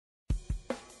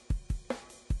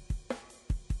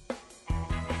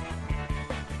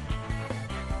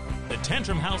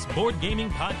Tantrum House Board Gaming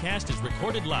Podcast is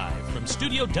recorded live from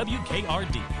Studio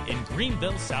WKRD in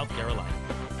Greenville, South Carolina.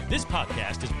 This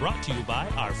podcast is brought to you by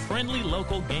our friendly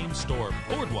local game store,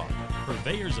 Boardwalk,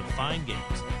 purveyors of fine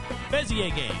games.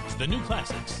 Bezier Games, the new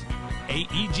classics.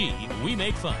 AEG, we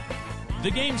make fun.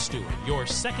 The Game Steward, your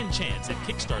second chance at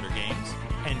Kickstarter games.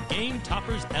 And Game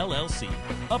Toppers LLC,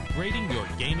 upgrading your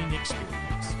gaming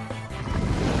experience.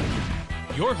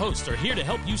 Your hosts are here to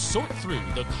help you sort through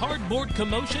the cardboard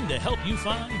commotion to help you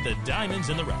find the diamonds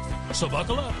in the rough. So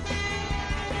buckle up,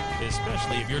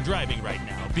 especially if you're driving right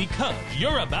now, because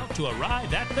you're about to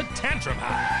arrive at the Tantrum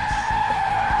House.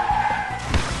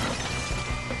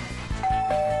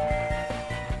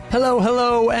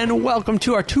 Hello, and welcome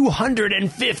to our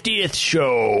 250th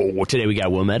show. Today we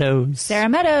got Will Meadows, Sarah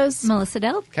Meadows, Melissa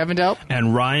Delp, Kevin Delp,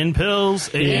 And Ryan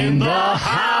Pills in the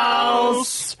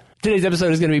house. Today's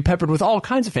episode is going to be peppered with all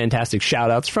kinds of fantastic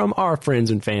shout-outs from our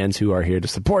friends and fans who are here to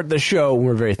support the show.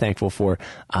 We're very thankful for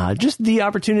just the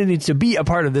opportunity to be a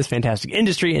part of this fantastic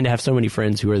industry and to have so many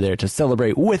friends who are there to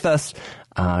celebrate with us.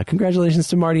 Congratulations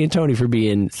to Marty and Tony for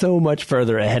being so much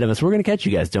further ahead of us. We're going to catch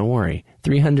you guys. Don't worry.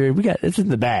 300. It's in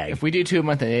the bag. If we do 2 a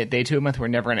month and they 2 a month, we're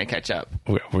never going to catch up.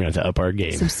 We're going to have to up our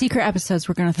game. some secret episodes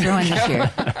we're going to throw in this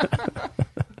year.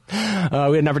 We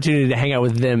had an opportunity to hang out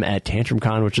with them at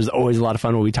TantrumCon, which is always a lot of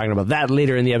fun. We'll be talking about that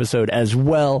later in the episode as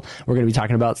well. We're going to be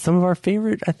talking about some of our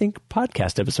favorite, I think,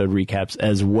 podcast episode recaps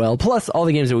as well, plus all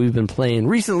the games that we've been playing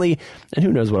recently, and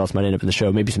who knows what else might end up in the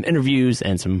show. Maybe some interviews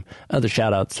and some other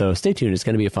shout-outs, so stay tuned. It's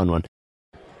going to be a fun one.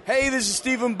 Hey, this is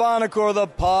Stephen Bonacore, the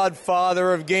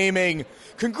podfather of gaming.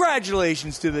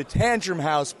 Congratulations to the Tantrum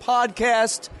House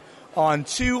podcast on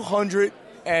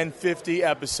 250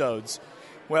 episodes.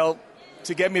 Well,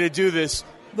 to get me to do this,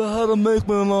 they had to make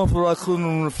me an offer I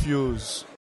couldn't refuse.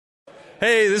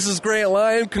 Hey, this is Grant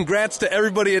Lyon. Congrats to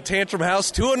everybody at Tantrum House.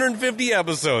 250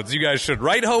 episodes. You guys should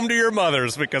write home to your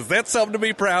mothers because that's something to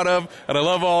be proud of. And I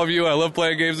love all of you. I love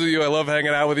playing games with you. I love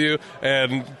hanging out with you.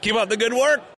 And keep up the good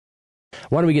work.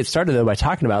 Why don't we get started, though, by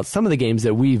talking about some of the games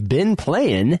that we've been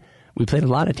playing. We played a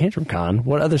lot at TantrumCon.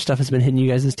 What other stuff has been hitting you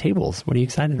guys' tables? What are you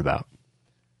excited about?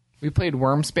 We played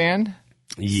Wormspan.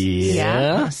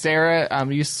 Yeah. Sarah,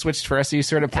 you switched for us, so you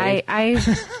sort of played.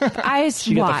 I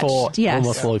She got the full, watched, yes.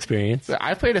 almost full experience. So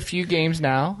I've played a few games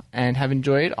now and have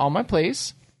enjoyed all my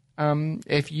plays.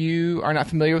 If you are not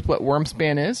familiar with what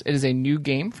Wormspan is, it is a new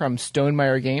game from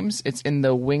Stonemaier Games. It's in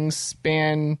the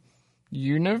Wingspan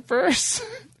universe.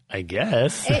 I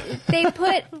guess. They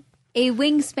put a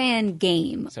Wingspan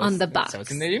game on the box. So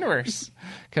it's in the universe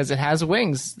because it has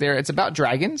wings. It's about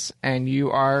dragons, and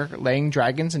you are laying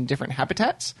dragons in different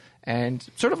habitats. And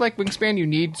sort of like Wingspan, you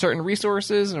need certain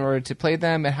resources in order to play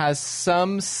them. It has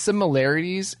some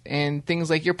similarities in things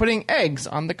like you're putting eggs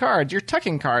on the cards, you're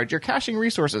tucking cards, you're caching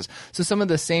resources. So some of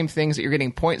the same things that you're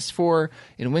getting points for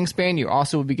in Wingspan, you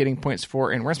also will be getting points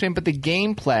for in Wormspan. But the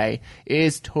gameplay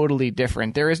is totally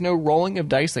different. There is no rolling of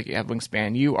dice like you have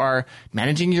Wingspan. You are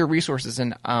managing your resources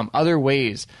in other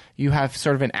ways. You have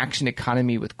sort of an action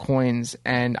economy with coins,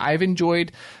 and I've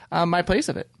enjoyed my plays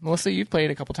of it. Melissa, you've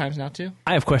played a couple times now too.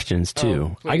 I have questions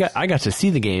too. I got to see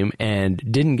the game and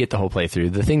didn't get the whole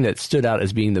playthrough. The thing that stood out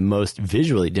as being the most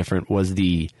visually different was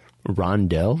the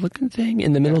rondelle looking thing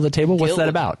in the middle of the table. What's that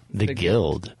about? The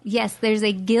guild. Yes, there's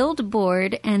a guild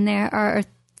board, and there are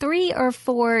 3 or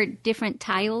 4 different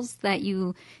tiles that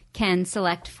you can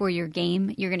select for your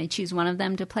game. You're going to choose one of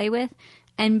them to play with,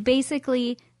 and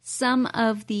basically some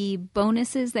of the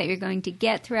bonuses that you're going to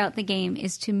get throughout the game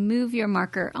is to move your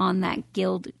marker on that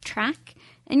guild track,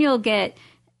 and you'll get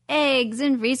eggs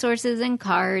and resources and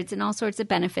cards and all sorts of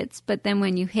benefits. But then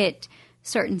when you hit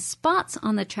certain spots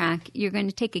on the track, you're going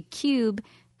to take a cube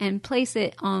and place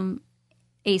it on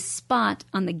a spot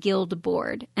on the guild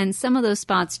board. And some of those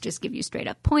spots just give you straight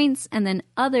up points, and then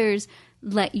others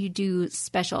let you do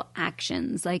special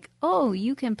actions like, oh,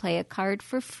 you can play a card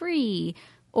for free,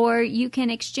 or you can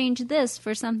exchange this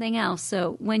for something else.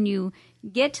 So when you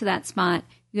get to that spot,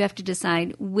 you have to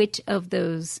decide which of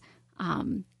those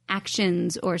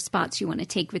actions or spots you want to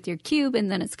take with your cube,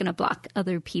 and then it's going to block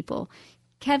other people.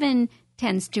 Kevin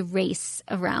tends to race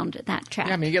around that track.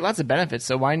 Yeah, I mean, you get lots of benefits,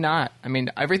 so why not? I mean,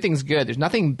 everything's good. There's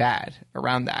nothing bad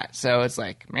around that. So it's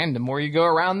like, man, the more you go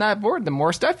around that board, the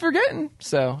more stuff you're getting.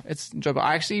 So it's enjoyable.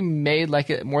 I actually made like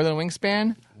it more than a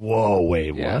Wingspan. Whoa,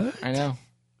 wait, Yeah, what? I know.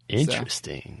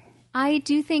 Interesting. I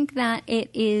do think that it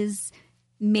is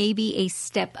maybe a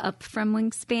step up from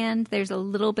Wingspan. There's a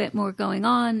little bit more going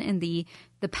on, and the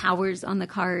powers on the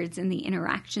cards and the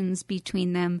interactions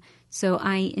between them. So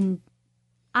I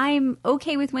I'm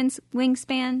okay with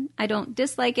Wingspan. I don't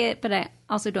dislike it, but I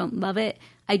also don't love it.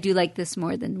 I do like this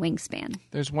more than Wingspan.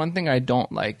 There's one thing I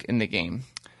don't like in the game,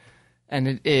 and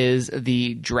it is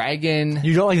the dragon.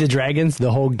 You don't like the dragons?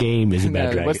 The whole game is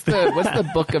about dragons. What's the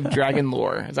Book of Dragon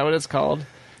Lore? Is that what it's called?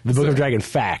 The Book of Dragon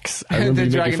Facts. I remember the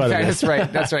you Dragon making fun of Facts.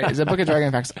 this. That's right. It's a Book of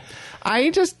Dragon Facts.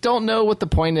 I just don't know what the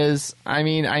point is. I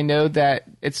mean, I know that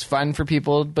it's fun for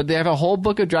people, but they have a whole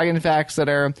Book of Dragon Facts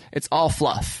it's all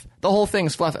fluff. The whole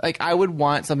thing's fluff. Like, I would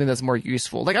want something that's more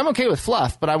useful. Like, I'm okay with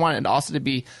fluff, but I want it also to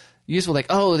be useful. Like,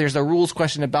 oh, there's a rules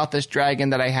question about this dragon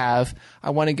that I have.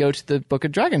 I want to go to the Book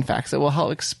of Dragon Facts that will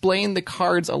help explain the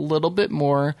cards a little bit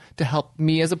more to help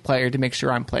me as a player to make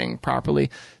sure I'm playing properly.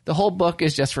 The whole book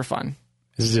is just for fun.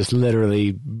 This is just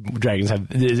literally dragons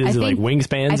have. Is it like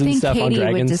wingspans and stuff Katie on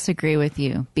dragons? I would disagree with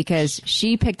you because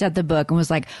she picked up the book and was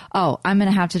like, "Oh, I'm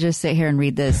going to have to just sit here and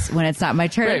read this when it's not my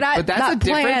turn." Right, but that's a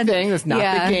different thing. That's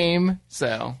not the game.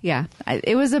 So yeah,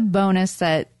 it was a bonus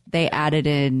that they added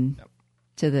in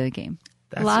to the game.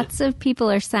 Lots of people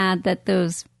are sad that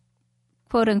those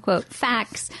quote unquote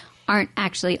facts aren't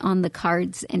actually on the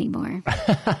cards anymore.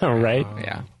 Right?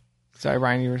 Yeah. Sorry,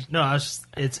 Ryan, you were... No,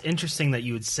 it's interesting that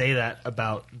you would say that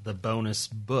about the bonus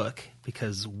book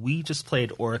because we just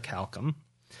played Orichalcum,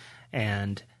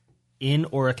 and in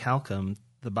Orichalcum,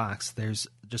 the box, there's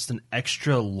just an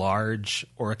extra large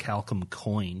Orichalcum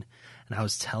coin. And I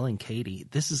was telling Katie,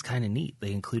 this is kind of neat.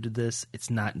 They included this.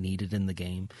 It's not needed in the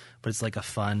game, but it's like a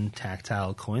fun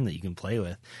tactile coin that you can play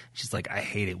with. She's like, I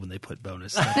hate it when they put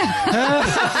bonus stuff in there.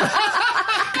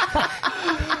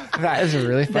 That is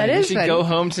really funny. That is you should funny. go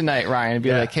home tonight, Ryan, and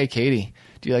be like, hey, Katie,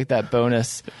 do you like that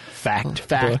bonus fact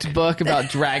book about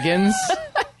dragons?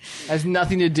 Has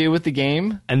nothing to do with the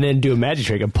game. And then do a magic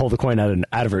trick and pull the coin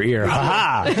out of her ear.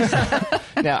 Ha-ha!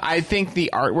 Now, I think the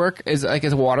artwork is like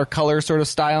a watercolor sort of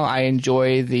style. I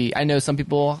enjoy I know some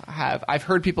people I've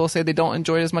heard people say they don't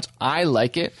enjoy it as much. I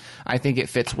like it. I think it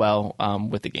fits well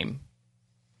with the game.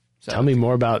 So, Tell me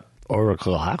more about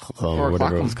Orichalcum, or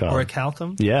whatever it was called.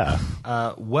 Orichalcum? Yeah.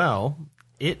 Well,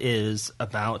 it is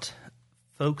about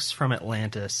folks from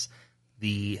Atlantis.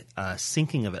 The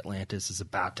sinking of Atlantis is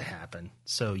about to happen.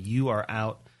 So you are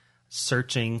out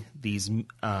searching these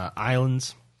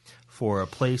islands for a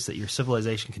place that your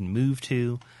civilization can move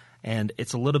to. And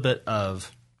it's a little bit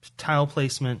of tile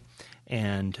placement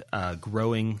and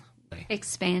growing.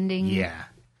 Expanding. Yeah.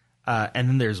 And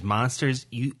then there's monsters.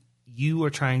 You are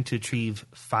trying to achieve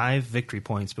 5 victory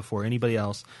points before anybody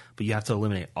else, but you have to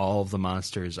eliminate all of the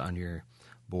monsters on your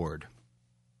board.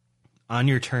 On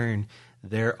your turn,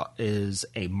 there is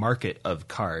a market of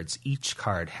cards. Each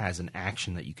card has an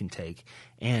action that you can take,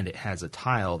 and it has a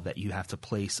tile that you have to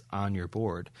place on your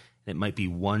board. It might be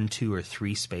 1, 2, or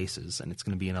 3 spaces, and it's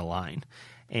going to be in a line.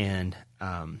 And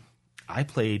I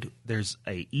played, there's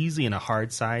a easy and a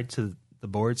hard side to the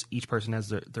boards. Each person has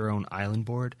their own island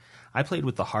board. I played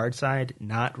with the hard side,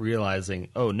 not realizing,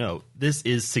 oh no, this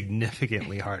is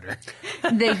significantly harder.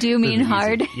 They do mean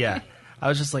hard. Yeah. I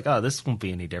was just like, oh, this won't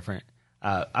be any different.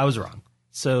 I was wrong.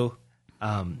 So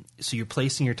you're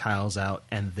placing your tiles out,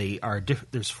 and they are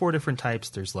there's 4 different types.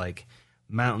 There's like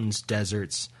mountains,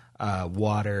 deserts,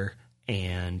 water,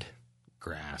 and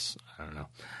grass. I don't know.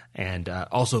 And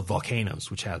also volcanoes,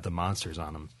 which have the monsters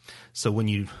on them. So when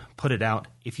you put it out,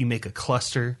 if you make a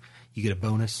cluster, you get a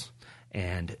bonus.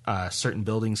 And certain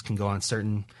buildings can go on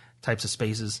certain types of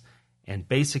spaces. And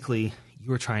basically,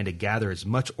 you are trying to gather as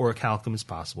much orichalcum as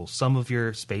possible. Some of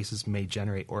your spaces may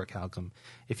generate orichalcum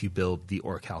if you build the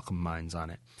orichalcum mines on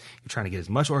it. You're trying to get as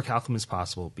much orichalcum as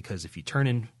possible because if you turn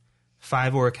in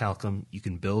 5 orichalcum, you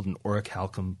can build an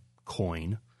orichalcum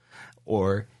coin.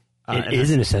 Or it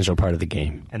is an essential part of the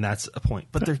game. And that's a point.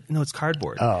 But it's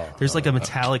cardboard. Oh. There's like a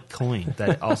metallic coin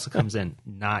that also comes in,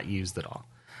 not used at all.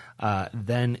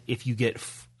 Then if you get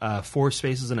 4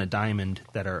 spaces and a diamond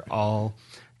that are all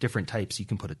different types, you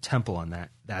can put a temple on that.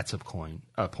 That's a point.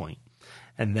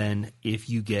 And then if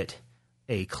you get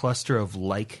a cluster of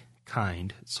like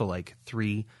kind, so like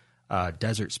 3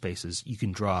 desert spaces, you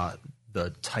can draw the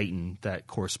titan that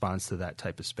corresponds to that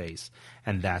type of space,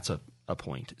 and that's a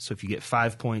point. So if you get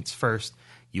 5 points first,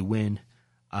 you win.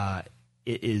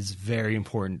 It is very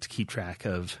important to keep track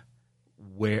of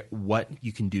what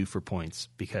you can do for points,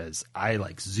 because I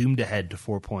zoomed ahead to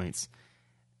 4 points.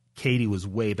 Katie was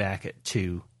way back at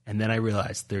 2, and then I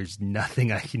realized there's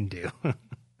nothing I can do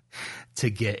to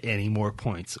get any more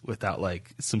points without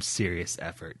some serious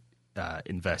effort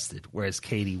invested. Whereas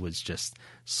Katie was just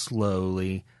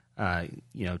slowly,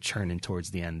 churning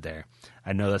towards the end there.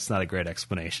 I know that's not a great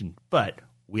explanation, but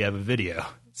we have a video,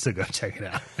 so go check it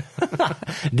out.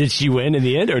 Did she win in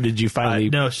the end, or did you finally?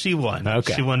 No, she won.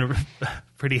 Okay. She won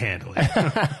pretty handily.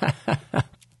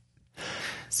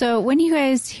 So when you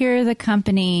guys hear the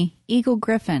company Eagle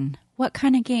Griffin, what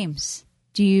kind of games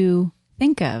do you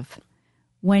think of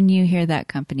when you hear that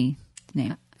company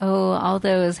name? Oh, all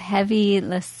those heavy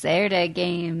Lacerda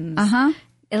games.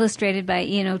 Illustrated by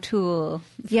Ian O'Toole.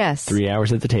 Yes. 3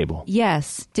 hours at the table.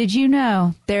 Yes. Did you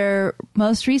know their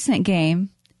most recent game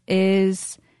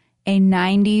is a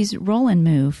 90s roll and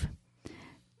move?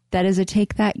 That is a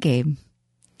take that game.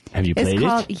 Have you played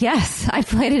it? Yes, I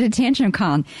played it at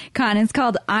TantrumCon. It's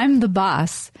called I'm the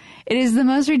Boss. It is the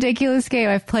most ridiculous game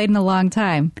I've played in a long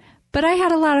time, but I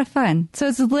had a lot of fun. So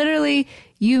it's literally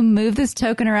you move this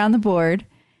token around the board.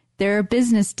 There are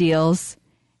business deals,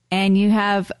 and you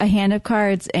have a hand of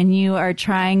cards, and you are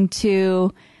trying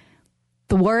to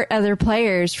thwart other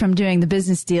players from doing the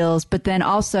business deals, but then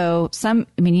also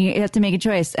you have to make a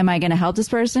choice. Am I going to help this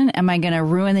person? Am I going to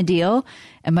ruin the deal?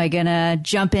 Am I going to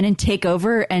jump in and take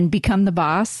over and become the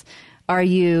boss? Are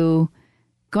you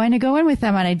going to go in with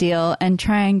them on a deal and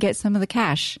try and get some of the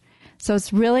cash? So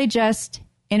it's really just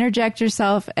interject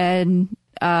yourself and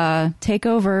take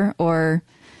over, or,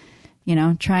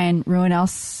 try and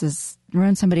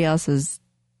ruin somebody else's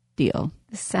deal.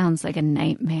 This sounds like a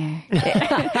nightmare.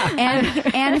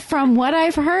 and from what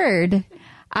I've heard,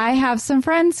 I have some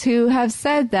friends who have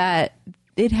said that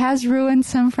it has ruined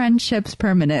some friendships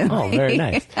permanently. Oh, very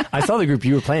nice. I saw the group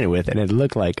you were playing it with, and it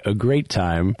looked like a great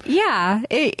time. Yeah.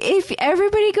 If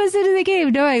everybody goes into the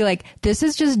game knowing, like, this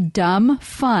is just dumb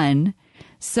fun,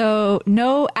 so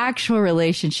no actual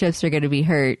relationships are going to be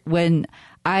hurt when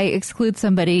I exclude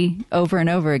somebody over and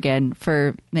over again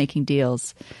for making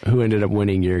deals. Who ended up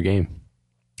winning your game?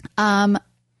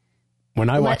 When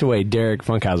I walked away, Derek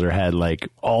Funkhauser had like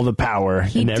all the power,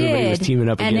 and everybody was teaming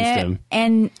up against him.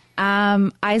 And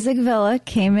Isaac Villa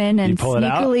came in and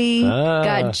sneakily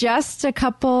got just a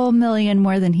couple million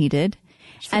more than he did.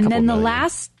 And then the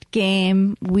last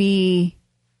game, we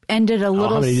ended a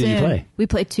little how many soon. Did you play? We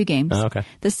played 2 games. Oh, okay.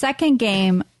 The second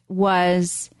game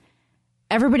was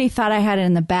everybody thought I had it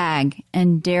in the bag,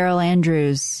 and Daryl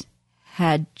Andrews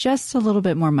had just a little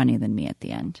bit more money than me at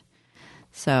the end.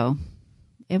 So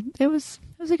it was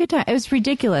a good time. It was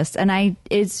ridiculous. And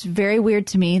it's very weird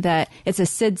to me that it's a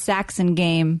Sid Saxon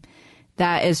game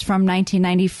that is from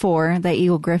 1994 that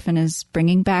Eagle Griffin is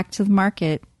bringing back to the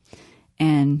market.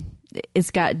 And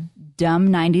it's got dumb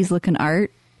 90s looking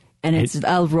art, and it's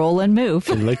a roll and move.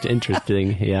 It looked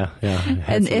interesting. Yeah.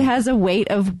 And it has a weight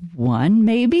of 1,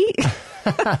 maybe.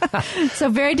 So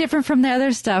very different from the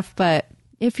other stuff. But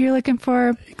if you're looking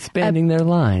for expanding their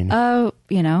line,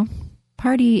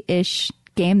 party-ish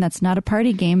game that's not a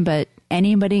party game, but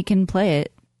anybody can play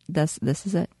it, this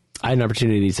is it. I had an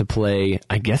opportunity to play,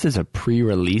 I guess it's a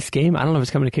pre-release game. I don't know if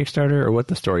it's coming to Kickstarter or what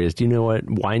the story is. Do you know what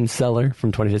Wine Cellar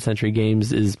from 25th Century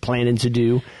Games is planning to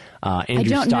do? Andrew I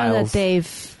don't Stiles, know that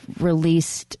they've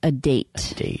released a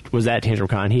date. Was at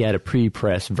TantrumCon. He had a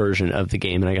pre-press version of the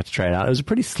game, and I got to try it out. It was a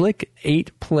pretty slick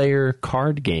 8-player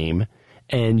card game,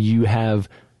 and you have...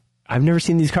 I've never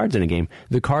seen these cards in a game.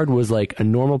 The card was like a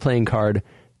normal playing card,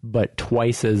 but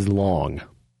twice as long.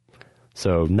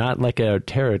 So not like a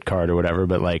tarot card or whatever,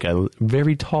 but like a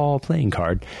very tall playing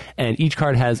card. And each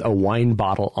card has a wine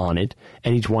bottle on it,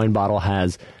 and each wine bottle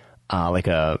has like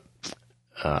a,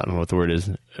 I don't know what the word is,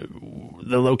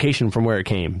 the location from where it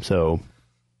came. So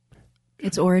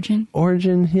Its origin?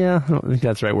 Origin, yeah. I don't think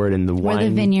that's the right word. In the where wine,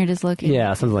 the vineyard is located.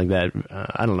 Yeah, something like that.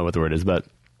 I don't know what the word is, but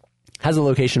has a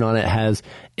location on it, has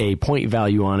a point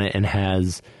value on it, and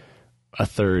has a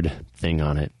third thing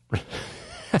on it.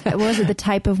 Was it the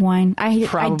type of wine? I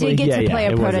did get to play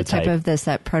a prototype of this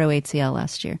at Proto ACL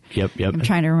last year. Yep. I'm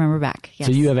trying to remember back. Yes.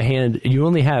 So you have a hand, you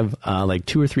only have like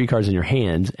 2 or 3 cards in your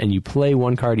hand, and you play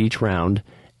 1 card each round,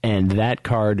 and that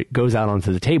card goes out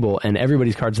onto the table, and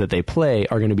everybody's cards that they play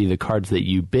are going to be the cards that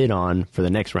you bid on for the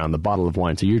next round, the bottle of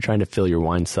wine. So you're trying to fill your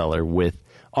wine cellar with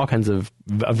all kinds of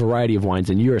a variety of wines,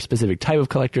 and you're a specific type of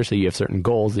collector, so you have certain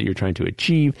goals that you're trying to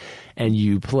achieve, and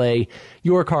you play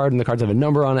your card, and the cards have a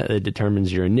number on it that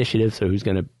determines your initiative, so who's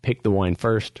going to pick the wine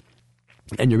first.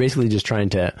 And you're basically just trying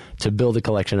to build a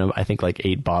collection of, I think, like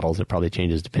 8 bottles. It probably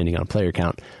changes depending on player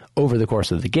count over the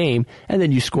course of the game, and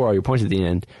then you score all your points at the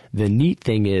end. The neat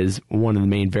thing is, one of the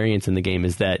main variants in the game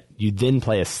is that you then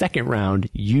play a second round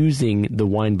using the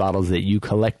wine bottles that you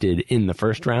collected in the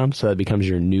first round, so that becomes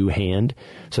your new hand.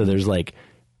 So there's like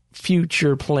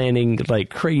future planning like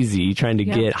crazy, trying to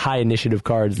get high initiative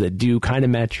cards that do kind of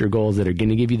match your goals, that are going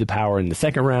to give you the power in the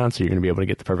second round, so you're going to be able to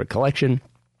get the perfect collection.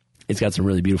 It's got some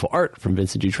really beautiful art from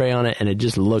Vincent Dutray on it, and it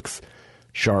just looks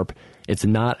sharp. It's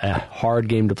not a hard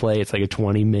game to play. It's like a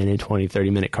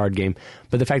 30-minute card game.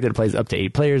 But the fact that it plays up to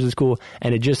 8 players is cool,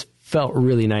 and it just felt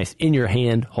really nice in your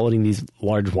hand, holding these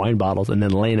large wine bottles and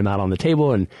then laying them out on the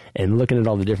table and looking at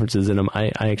all the differences in them.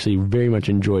 I actually very much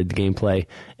enjoyed the gameplay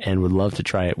and would love to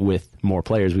try it with more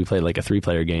players. We played like a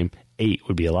 3-player game. 8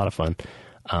 would be a lot of fun.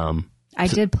 I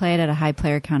did play it at a high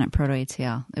player count at Proto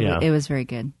ATL. It was very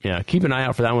good. Yeah, keep an eye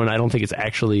out for that one. I don't think it's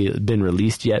actually been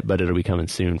released yet, but it'll be coming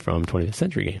soon from 20th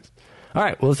Century Games. All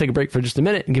right, well, let's take a break for just a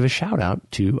minute and give a shout out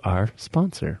to our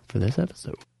sponsor for this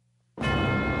episode.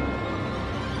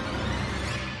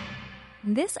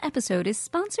 This episode is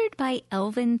sponsored by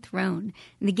Elven Throne.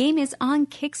 The game is on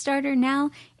Kickstarter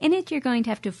now. In it, you're going to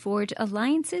have to forge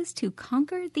alliances to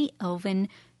conquer the Elven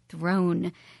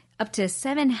Throne. Up to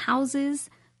 7 houses,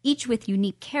 each with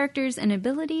unique characters and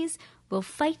abilities, will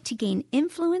fight to gain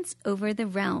influence over the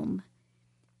realm.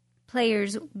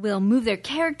 Players will move their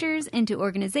characters into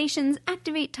organizations,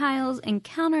 activate tiles, and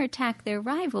counterattack their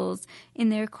rivals in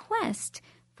their quest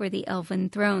for the Elven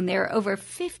Throne. There are over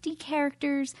 50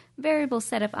 characters, variable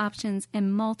setup options,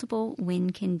 and multiple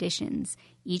win conditions.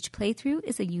 Each playthrough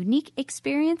is a unique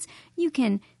experience. You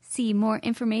can see more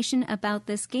information about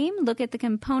this game, look at the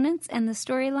components and the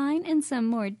storyline, and some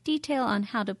more detail on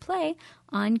how to play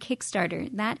on Kickstarter.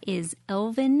 That is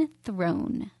Elven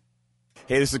Throne.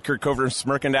 Hey, this is Kurt Cover from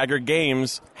Smirk and Dagger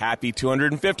Games. Happy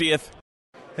 250th.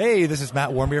 Hey, this is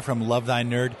Matt Warmbier from Love Thy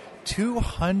Nerd.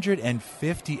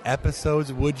 250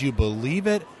 episodes. Would you believe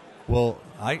it? Well,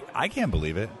 I can't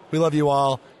believe it. We love you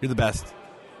all. You're the best.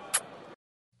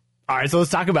 All right, so let's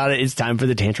talk about it. It's time for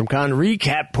the TantrumCon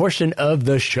recap portion of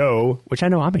the show, which I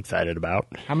know I'm excited about.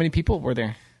 How many people were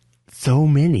there? So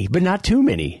many, but not too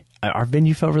many. Our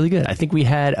venue felt really good. I think we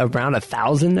had around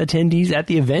 1,000 attendees at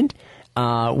the event,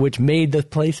 which made the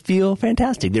place feel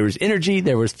fantastic. There was energy,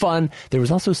 there was fun, there was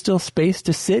also still space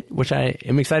to sit, which I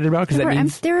am excited about because that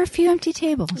means there were a few empty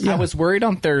tables. Yeah. I was worried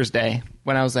on Thursday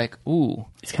when I was like, ooh.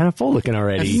 It's kind of full looking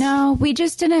already. No, we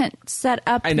just didn't set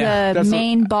up the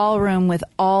main ballroom with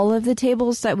all of the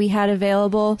tables that we had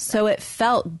available, so it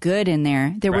felt good in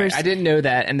there. I didn't know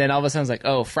that, and then all of a sudden I was like,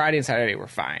 oh, Friday and Saturday were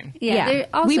fine. Yeah.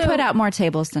 We put out more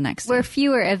tables the next day. There were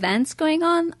fewer events going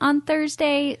on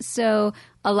Thursday, so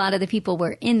a lot of the people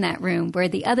were in that room, where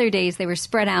the other days they were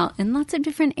spread out in lots of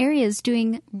different areas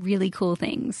doing really cool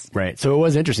things. Right. So it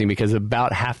was interesting because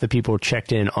about half the people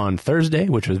checked in on Thursday,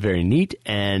 which was very neat,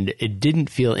 and it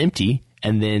didn't feel empty.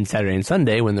 And then Saturday and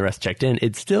Sunday, when the rest checked in,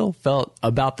 it still felt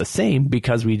about the same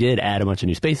because we did add a bunch of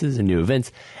new spaces and new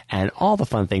events and all the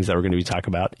fun things that we're going to be talking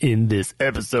about in this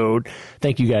episode.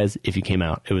 Thank you guys if you came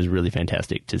out. It was really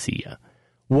fantastic to see you.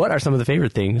 What are some of the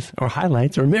favorite things or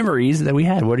highlights or memories that we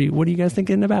had? What are you guys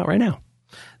thinking about right now?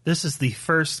 This is the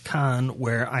first con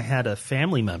where I had a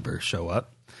family member show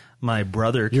up. My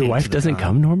brother came. Your wife doesn't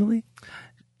come normally?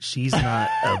 She's not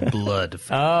a blood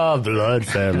family. Oh, blood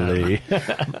family.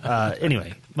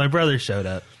 Anyway, my brother showed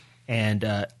up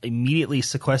and immediately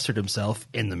sequestered himself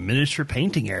in the miniature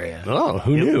painting area. Oh,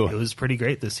 who knew? It was pretty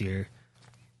great this year.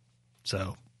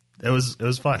 So it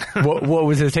was fun. What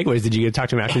was his takeaways? Did you get to talk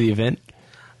to him after the event?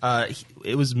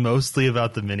 It was mostly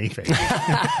about the minifigure.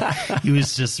 He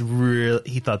was just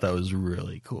he thought that was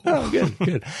really cool. Oh,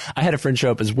 good. I had a friend show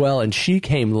up as well, and she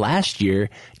came last year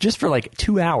just for like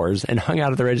 2 hours and hung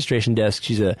out at the registration desk.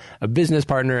 She's a business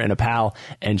partner and a pal,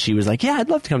 and she was like, yeah, I'd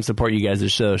love to come support you guys at the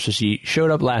show. So she showed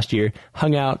up last year,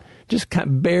 hung out, just kind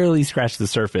of barely scratched the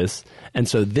surface. And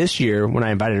so this year, when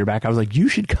I invited her back, I was like, you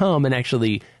should come and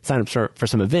actually sign up for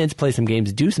some events, play some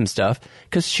games, do some stuff,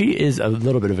 because she is a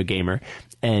little bit of a gamer.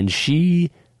 And she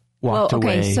walked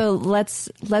away. Okay, so let's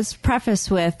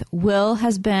preface with Will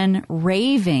has been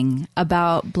raving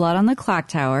about Blood on the Clock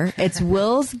Tower. It's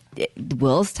Will's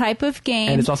type of game.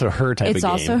 And it's also her type of game. It's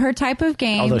also her type of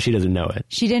game. Although she doesn't know it.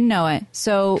 She didn't know it.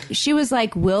 So she was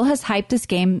like, Will has hyped this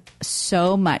game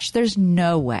so much. There's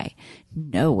no way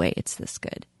it's this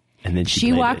good. And then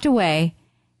she walked away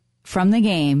from the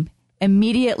game,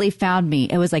 immediately found me.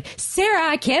 It was like, Sarah,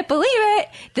 I can't believe it.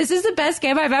 This is the best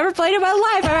game I've ever played in my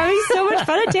life. I'm having so much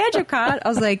fun at TantrumCon. I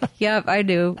was like, yep, I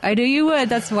knew you would.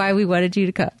 That's why we wanted you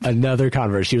to come. Another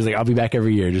convert. She was like, I'll be back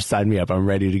every year. Just sign me up. I'm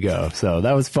ready to go. So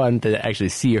that was fun to actually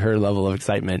see her level of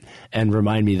excitement and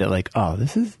remind me that like, oh,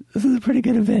 this is a pretty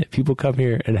good event. People come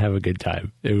here and have a good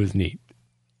time. It was neat.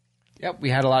 Yep,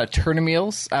 we had a lot of tournament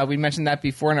meals. We mentioned that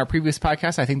before in our previous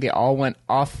podcast. I think they all went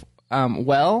off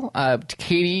well.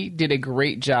 Katie did a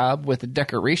great job with the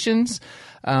decorations.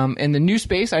 In the new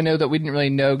space, I know that we didn't really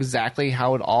know exactly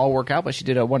how it all worked out, but she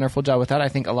did a wonderful job with that. I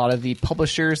think a lot of the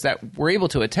publishers that were able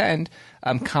to attend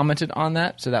commented on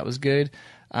that, so that was good.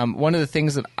 One of the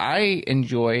things that I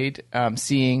enjoyed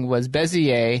seeing was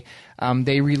Bezier.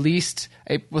 They released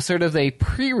was sort of a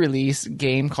pre-release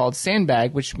game called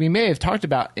Sandbag, which we may have talked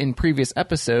about in previous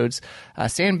episodes.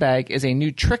 Sandbag is a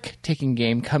new trick-taking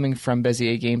game coming from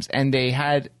Bezier Games, and they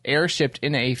had airshipped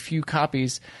in a few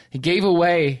copies. He gave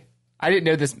away. I didn't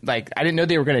know this. I didn't know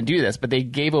they were going to do this, but they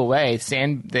gave away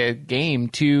the game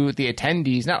to the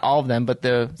attendees. Not all of them, but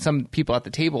some people at the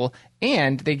table,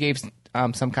 and they gave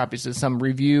some copies to some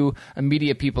review and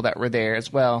media people that were there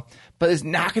as well. But it's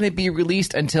not going to be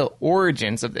released until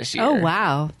Origins of this year. Oh,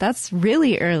 wow. That's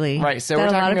really early. Right. So we're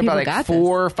talking about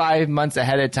 4 or 5 months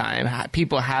ahead of time.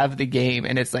 People have the game,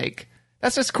 and it's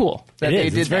that's just cool.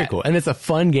 It's very cool. And it's a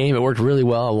fun game. It worked really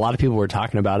well. A lot of people were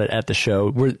talking about it at the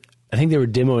show. I think they were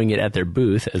demoing it at their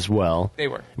booth as well. They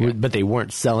were. Yeah. But they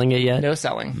weren't selling it yet? No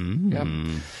selling.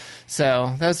 Yep.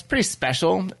 So that was pretty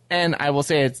special. And I will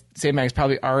say Sandbag's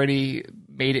probably already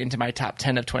made it into my top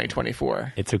 10 of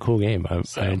 2024. It's a cool game.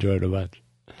 I enjoyed it a bunch.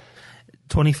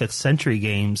 25th Century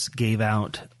Games gave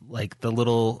out the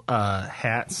little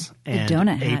hats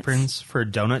and aprons for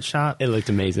Donut Shop. It looked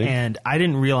amazing. And I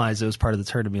didn't realize it was part of the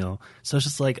Turnamule. So it's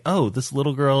just this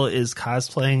little girl is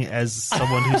cosplaying as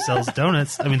someone who sells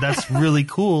donuts. I mean, that's really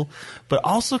cool, but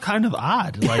also kind of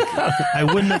odd. I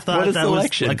wouldn't have thought that was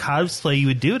a cosplay you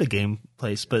would do at a game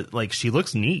place, but she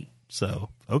looks neat. So,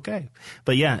 okay.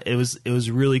 But yeah, it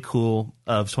was really cool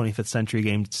of 25th Century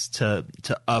Games to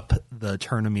up the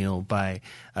Turnamule by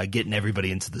getting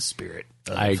everybody into the spirit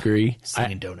of I agree.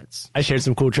 Slinging donuts. I shared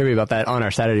some cool trivia about that on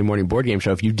our Saturday morning board game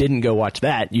show. If you didn't go watch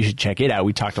that, you should check it out.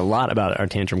 We talked a lot about our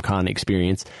TantrumCon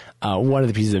experience. One of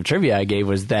the pieces of trivia I gave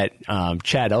was that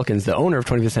Chad Elkins, the owner of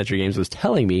 25th Century Games, was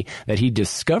telling me that he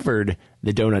discovered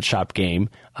the Donut Shop game,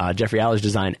 Jeffrey Aller's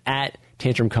design, at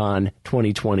TantrumCon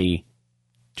 2020.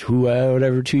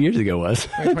 2 years ago was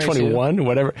 21,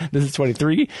 whatever. This is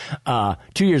 23.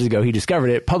 2 years ago, he discovered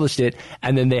it, published it,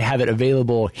 and then they have it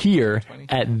available here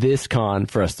at this con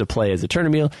for us to play as a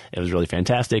Turnamule. It was really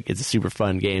fantastic. It's a super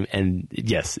fun game, and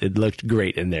yes, it looked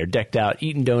great in there. Decked out,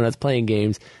 eating donuts, playing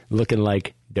games, looking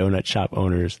like donut shop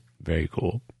owners. Very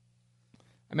cool.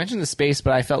 I mentioned the space,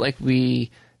 but I felt like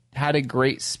we had a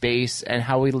great space, and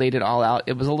how we laid it all out.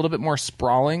 It was a little bit more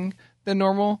sprawling than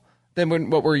normal. Than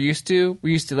what we're used to.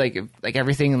 We're used to like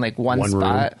everything in one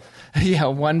spot. Yeah,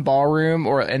 one ballroom,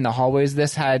 or in the hallways.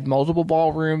 This had multiple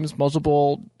ballrooms,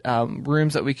 multiple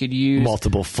rooms that we could use.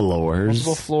 Multiple floors.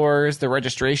 The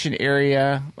registration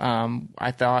area,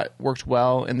 I thought worked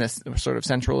well in this sort of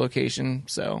central location.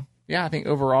 So yeah, I think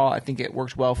overall, it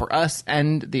worked well for us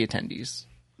and the attendees.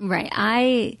 Right.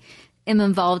 I am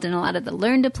involved in a lot of the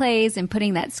learn to plays and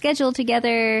putting that schedule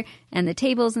together and the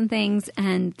tables and things,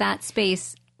 and that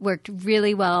space worked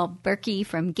really well. Berkey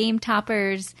from Game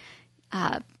Toppers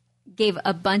gave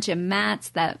a bunch of mats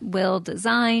that Will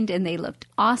designed, and they looked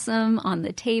awesome on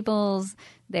the tables.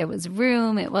 There was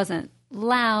room. It wasn't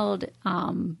loud.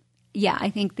 I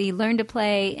think the learn to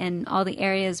play and all the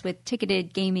areas with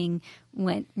ticketed gaming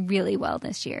went really well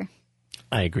this year.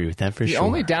 I agree with that for sure. The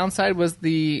only downside was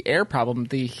the air problem,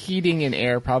 the heating and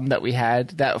air problem that we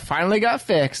had that finally got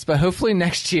fixed, but hopefully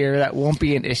next year that won't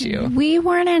be an issue. We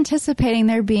weren't anticipating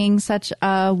there being such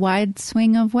a wide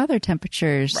swing of weather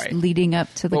temperatures leading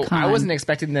up to the con. I wasn't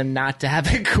expecting them not to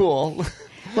have it cool.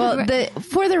 Well,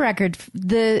 for the record,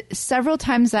 the several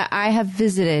times that I have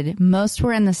visited, most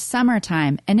were in the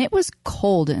summertime, and it was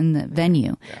cold in the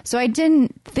venue. Yeah. So I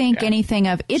didn't think anything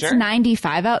of, it's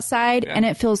 95 outside, and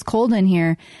it feels cold in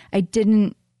here. I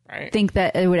didn't think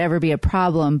that it would ever be a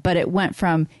problem, but it went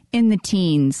from in the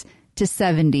teens to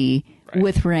 70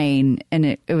 with rain, and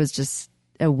it was just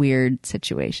a weird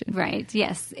situation. Right,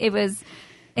 yes. It was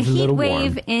a heat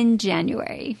wave in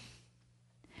January.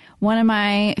 One of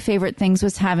my favorite things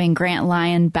was having Grant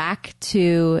Lyon back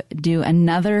to do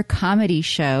another comedy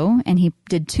show, and he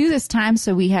did 2 this time,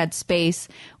 so we had space.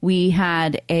 We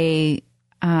had the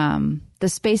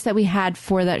space that we had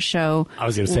for that show. I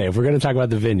was going to say, if we're going to talk about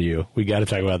the venue, we got to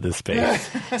talk about this space.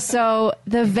 So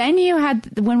the venue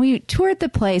had, when we toured the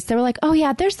place, they were like, oh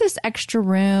yeah, there's this extra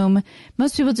room.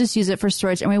 Most people just use it for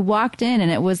storage. And we walked in and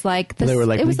it was like, this, they were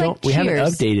like, we haven't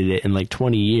Cheers. updated it in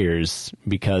 20 years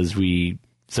because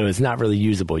so it's not really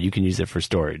usable. You can use it for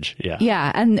storage. Yeah.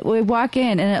 Yeah. And we walk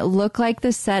in and it looked like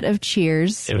the set of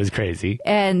Cheers. It was crazy.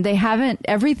 And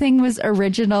everything was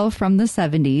original from the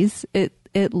 70s.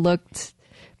 It looked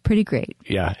pretty great.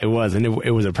 Yeah, it was. And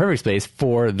it was a perfect space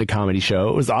for the comedy show.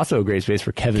 It was also a great space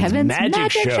for Kevin's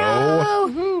Magic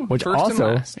Show. Which First also,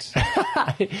 and last.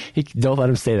 don't let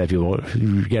him say that, people.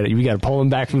 You got to pull him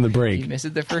back from the brink. You missed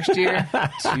it the first year.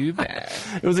 Too bad.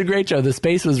 It was a great show. The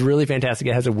space was really fantastic.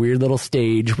 It has a weird little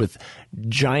stage with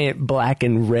giant black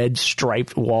and red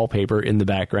striped wallpaper in the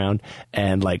background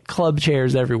and like club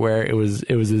chairs everywhere. It was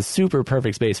a super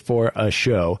perfect space for a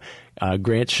show.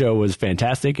 Grant's show was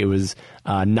fantastic. It was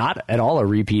not at all a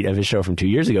repeat of his show from 2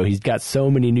 years ago. He's got so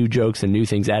many new jokes and new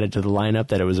things added to the lineup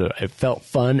that it felt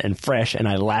fun and fresh, and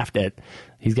I laughed at.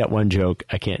 He's got one joke.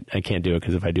 I can't do it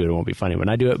because if I do it, it won't be funny when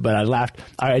I do it. But I laughed.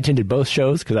 I attended both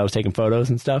shows because I was taking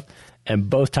photos and stuff, and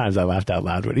both times I laughed out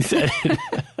loud when he said it.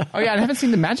 Oh yeah, I haven't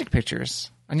seen the magic pictures.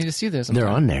 I need to see those. They're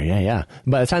on there, yeah.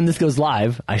 By the time this goes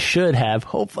live, I should have,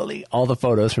 hopefully, all the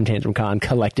photos from TantrumCon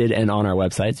collected and on our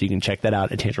website, so you can check that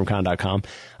out at TantrumCon.com.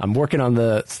 I'm working on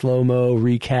the slow-mo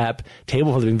recap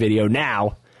table flipping video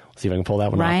now. See if I can pull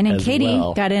that one off. Ryan and as Katie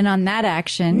well. got in on that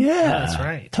action. Yeah, That's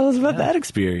right. Tell us about that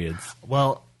experience.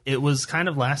 Well, it was kind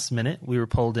of last minute. We were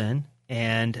pulled in,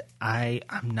 and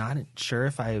I'm not sure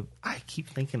if I keep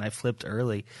thinking I flipped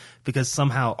early because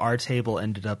somehow our table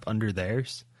ended up under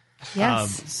theirs.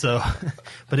 Yes.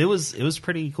 But it was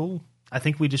pretty cool. I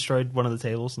think we destroyed one of the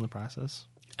tables in the process.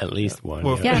 At least one.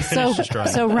 Well, Yeah, we finished destroying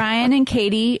it. so Ryan and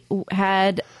Katie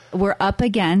were up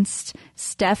against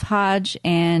Steph Hodge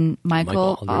and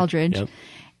Michael Aldridge. Yep.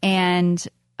 And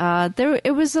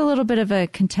it was a little bit of a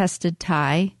contested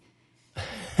tie.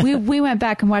 We went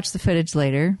back and watched the footage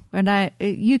later, and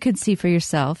you could see for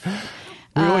yourself.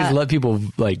 We always let people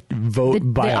like vote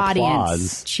by the applause.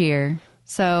 audience cheer.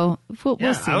 So we'll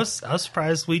see. I was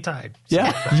surprised we tied.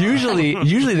 Yeah, usually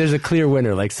there's a clear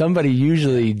winner. Like somebody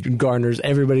usually garners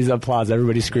everybody's applause,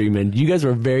 everybody screaming. You guys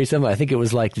were very similar. I think it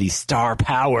was like the star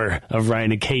power of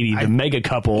Ryan and Katie, the mega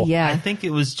couple. Yeah. I think it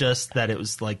was just that it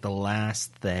was like the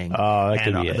last thing. Oh, that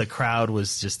could and be it. The crowd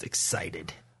was just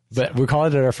excited. But we're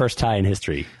calling it our first tie in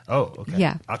history. Oh, okay.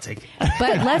 Yeah. I'll take it.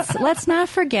 But let's not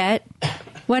forget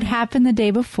what happened the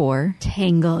day before.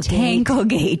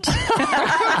 Tanglegate.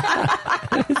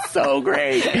 So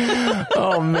great.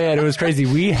 Oh, man, it was crazy.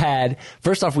 We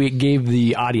gave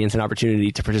the audience an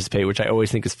opportunity to participate, which I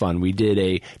always think is fun. We did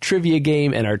a trivia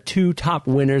game, and our two top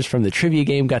winners from the trivia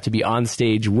game got to be on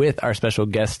stage with our special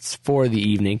guests for the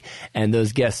evening. And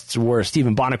those guests were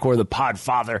Stephen Bonacor, the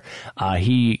Podfather.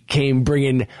 He came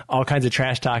bringing all kinds of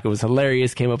trash talk. It was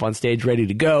hilarious. Came up on stage ready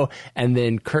to go. And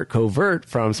then Kurt Covert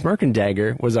from Smirk and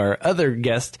Dagger was our other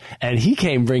guest, and he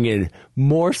came bringing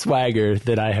more swagger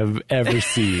than I have ever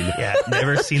seen. Yeah,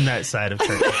 never seen that side of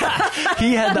Kurt.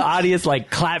 He had the audience like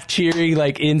clap cheering,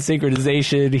 like in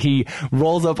synchronization. He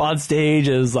rolls up on stage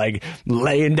and is like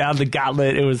laying down the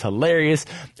gauntlet. It was hilarious.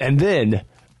 And then,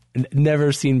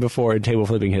 never seen before in table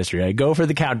flipping history, I go for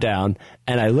the countdown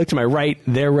and I look to my right,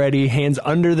 they're ready, hands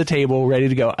under the table, ready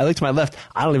to go. I look to my left,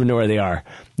 I don't even know where they are.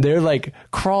 They're like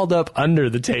crawled up under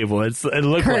the table. It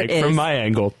looked Kurt like from is. my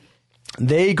angle.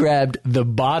 They grabbed the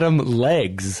bottom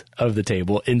legs of the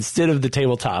table instead of the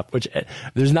tabletop, which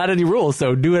there's not any rules,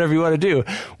 so do whatever you want to do.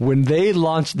 When they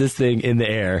launched this thing in the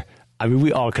air, I mean,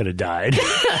 we all could have died.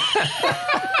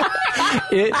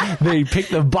 They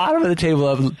picked the bottom of the table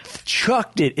up,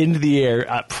 chucked it into the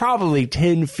air, probably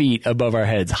 10 feet above our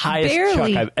heads. Highest chuck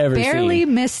I've ever seen. Barely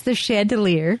missed the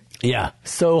chandelier. Yeah,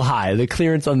 so high. The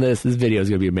clearance on this video is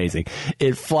going to be amazing.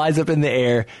 It flies up in the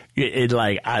air. It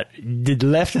did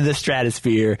left in the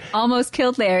stratosphere. Almost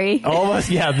killed Larry.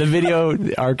 Almost, yeah. The video,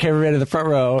 our cameraman in the front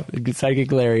row,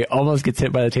 Psychic Larry, almost gets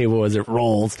hit by the table as it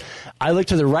rolls. I look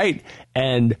to the right,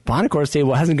 and Bonacor's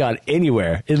table hasn't gone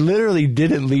anywhere. It literally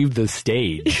didn't leave the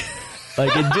stage.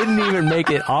 Like, it didn't even make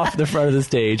it off the front of the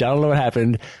stage. I don't know what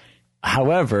happened.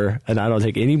 However, and I don't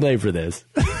take any blame for this,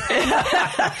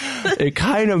 it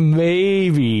kind of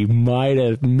maybe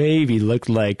looked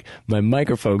like my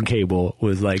microphone cable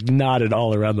was like knotted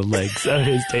all around the legs of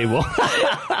his table.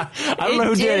 I don't know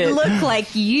who did it. It looked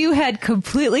like you had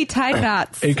completely tied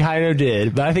knots. It kind of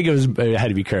did, but I think it had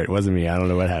to be Kurt. It wasn't me. I don't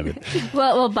know what happened.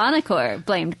 Well, Bonacor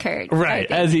blamed Kurt. Right,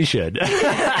 as he should.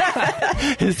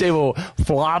 His table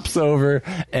flops over,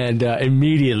 and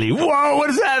immediately, whoa,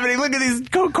 what is happening? Look at these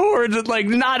cords that like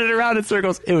knotted around in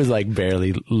circles. It was like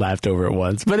barely lapped over at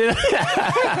once, but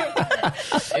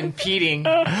Impeding.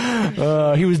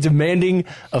 he was demanding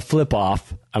a flip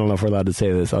off. I don't know if we're allowed to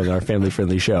say this on our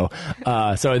family-friendly show.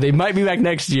 So they might be back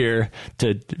next year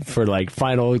for like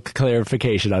final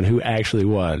clarification on who actually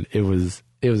won. It was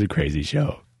a crazy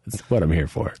show. That's what I'm here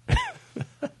for.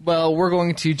 Well, we're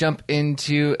going to jump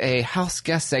into a house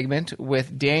guest segment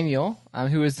with Daniel,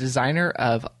 who is designer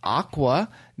of Aqua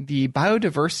the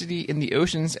biodiversity in the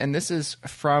oceans, and this is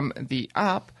from the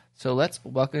app. So let's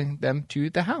welcome them to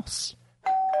the house.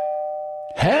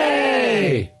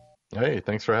 Hey! Hey,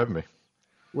 thanks for having me.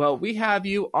 Well, we have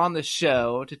you on the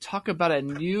show to talk about a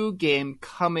new game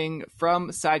coming from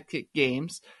Sidekick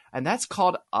Games, and that's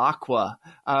called Aqua.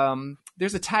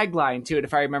 There's a tagline to it,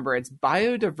 if I remember. It's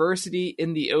biodiversity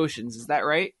in the oceans. Is that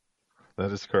right?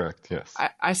 That is correct, yes.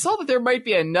 I saw that there might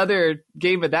be another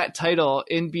game of that title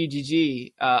in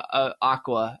BGG,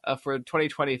 Aqua, for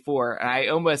 2024, and I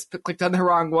almost clicked on the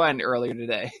wrong one earlier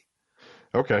today.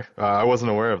 Okay, I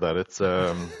wasn't aware of that.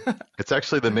 It's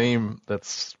actually the name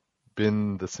that's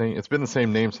been the same. It's been the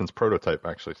same name since Prototype,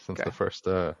 actually, since the first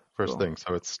cool. thing.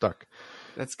 So it's stuck.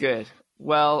 That's good.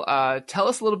 Well, tell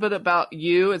us a little bit about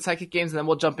you and Sidekick Games, and then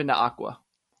we'll jump into Aqua.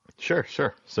 Sure.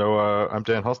 So I'm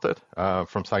Dan Halstead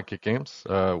from Sidekick Games,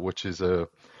 which is a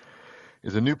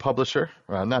new publisher.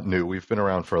 Not new. We've been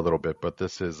around for a little bit, but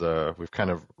this is we've kind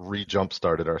of re-jump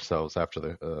started ourselves after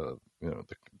the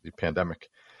pandemic.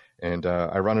 And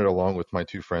I run it along with my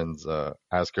two friends,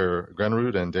 Asger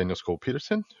Grenrud and Daniel Skoll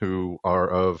Peterson, who are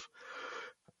of,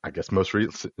 I guess, most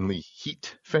recently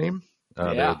Heat fame.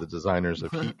 They're the designers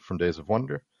of Heat from Days of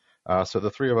Wonder. So the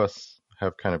three of us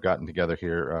have kind of gotten together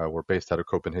here. We're based out of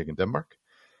Copenhagen, Denmark,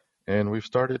 and we've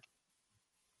started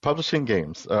publishing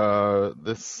games.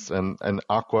 This and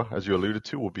Aqua, as you alluded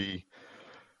to, it'll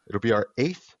be our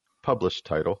 8th published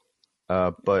title,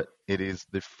 but it is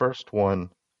the first one.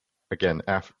 Again,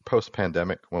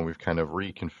 post-pandemic, when we've kind of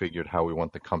reconfigured how we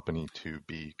want the company to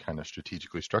be kind of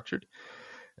strategically structured.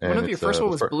 And one of your first one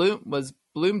was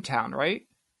Bloomtown, right?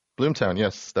 Bloomtown,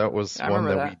 yes. That was one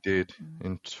that we did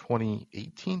in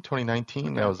 2018, 2019.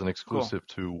 Okay. That was an exclusive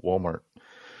to Walmart.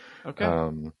 Okay.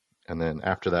 And then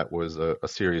after that was a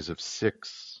series of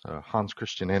 6 Hans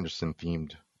Christian Andersen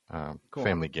themed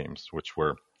family games, which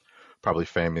were probably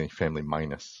family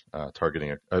minus,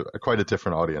 targeting quite a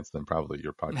different audience than probably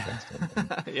your podcast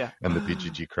and the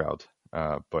BGG crowd.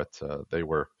 But they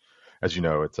were, as you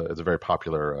know, it's a very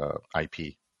popular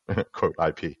IP, quote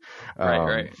IP,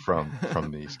 right. from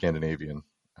the Scandinavian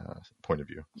point of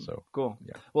view. So cool.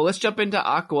 Yeah. Well, let's jump into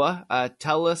Aqua.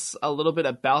 Tell us a little bit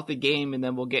about the game, and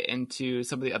then we'll get into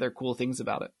some of the other cool things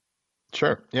about it.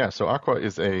 Sure. Yeah. So Aqua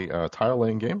is a tile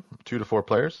laying game, 2 to 4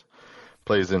 players.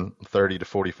 Plays in 30 to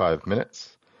 45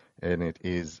 minutes, and it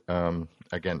is,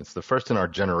 again, it's the first in our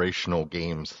generational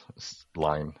games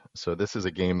line. So this is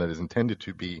a game that is intended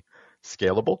to be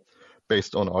scalable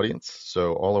based on audience,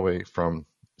 so all the way from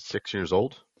 6 years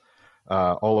old,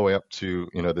 all the way up to,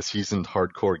 the seasoned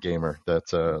hardcore gamer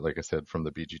that's, like I said, from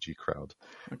the BGG crowd.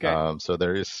 Okay. So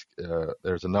there's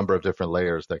a number of different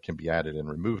layers that can be added and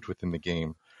removed within the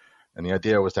game, and the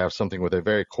idea was to have something with a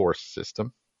very coarse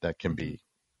system that can be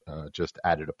just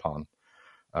added upon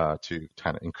to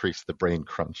kind of increase the brain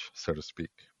crunch, so to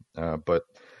speak. But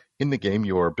in the game,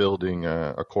 you are building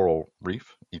a coral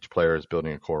reef. Each player is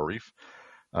building a coral reef.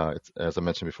 It's, as I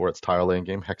mentioned before, it's tile laying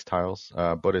game, hex tiles,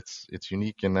 but it's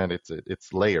unique in that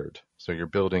it's layered. So you're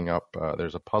building up.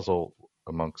 There's a puzzle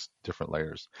amongst different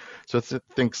layers. So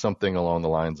think something along the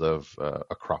lines of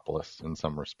Acropolis in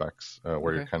some respects,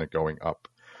 where you're kind of going up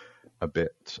a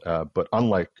bit. But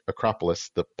unlike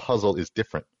Acropolis, the puzzle is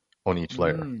different on each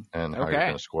layer and how you're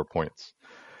going to score points.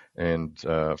 And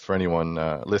for anyone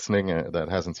listening that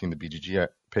hasn't seen the BGG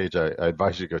page, I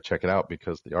advise you to go check it out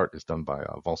because the art is done by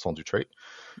Vincent Dutrait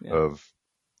of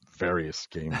various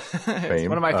game fame. It's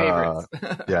one of my favorites.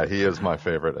 Yeah, he is my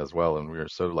favorite as well, and we are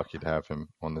so lucky to have him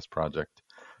on this project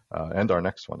and our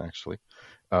next one, actually.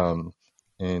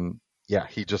 And yeah,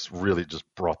 he just really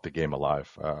brought the game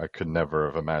alive. I could never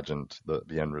have imagined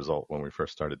the end result when we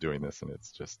first started doing this, and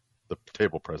it's just the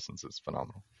table presence is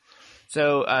phenomenal.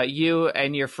 So you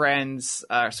and your friends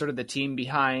are sort of the team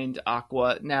behind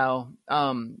Aqua. Now,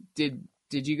 did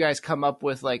you guys come up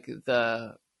with like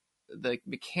the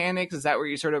mechanics? Is that what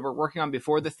you sort of were working on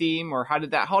before the theme, or how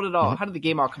did the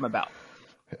game all come about?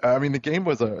 I mean, the game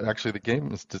was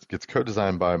it's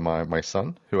co-designed by my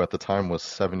son, who at the time was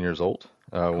 7 years old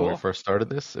when we first started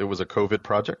this. It was a COVID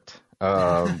project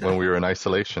when we were in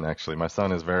isolation. Actually, my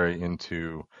son is very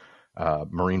into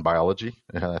marine biology.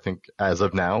 I think as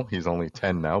of now, he's only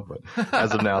 10 now, but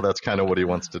as of now, that's kind of what he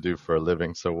wants to do for a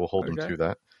living. So we'll hold him to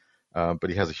that. But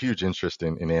he has a huge interest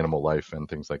in animal life and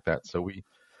things like that. So we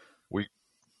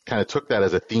kind of took that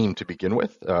as a theme to begin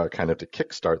with, kind of to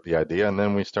kickstart the idea. And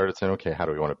then we started saying, okay, how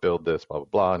do we want to build this, blah, blah,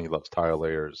 blah. And he loves tile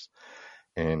layers.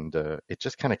 And it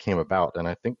just kind of came about. And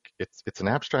I think it's an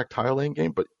abstract tile laying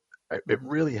game, but it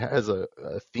really has a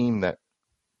theme that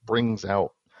brings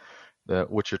out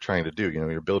what you're trying to do.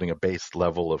 You're building a base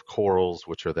level of corals,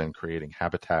 which are then creating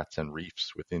habitats and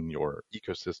reefs within your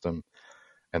ecosystem.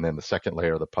 And then the second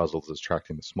layer of the puzzles is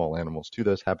attracting the small animals to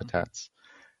those habitats.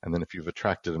 And then if you've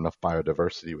attracted enough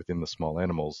biodiversity within the small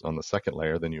animals on the second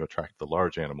layer, then you attract the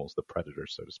large animals, the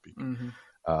predators, so to speak,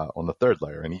 on the third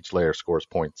layer. And each layer scores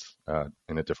points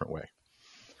in a different way.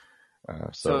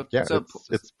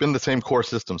 It's been the same core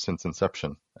system since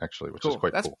inception, actually, which is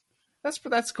quite cool.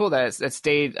 That's cool that it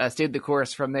stayed the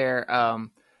course from there.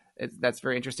 That's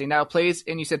very interesting. Now it plays,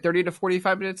 and you said 30 to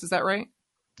 45 minutes. Is that right?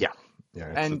 Yeah.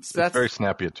 It's very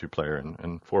snappy at 2-player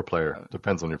and 4-player.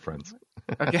 Depends on your friends.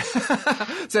 Okay.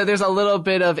 So there's a little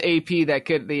bit of AP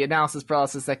the analysis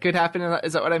paralysis that could happen.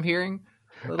 Is that what I'm hearing?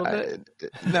 A little bit?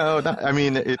 No,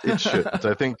 it should.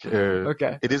 I think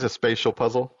it is a spatial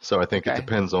puzzle, so I think it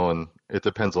depends on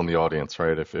the audience,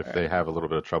 right? If they have a little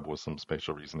bit of trouble with some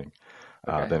spatial reasoning,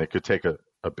 then it could take a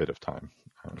bit of time.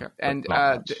 Okay. And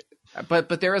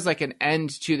but there is like an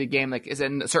end to the game. Like, is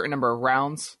it a certain number of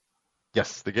rounds?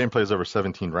 Yes, the game plays over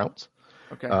 17 rounds.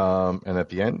 Okay. And at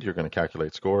the end, you're going to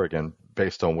calculate score, again,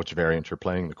 based on which variant you're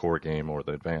playing, the core game or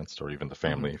the advanced or even the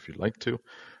family if you'd like to.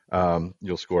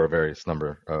 You'll score a various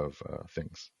number of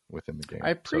things within the game. I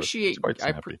appreciate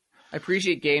I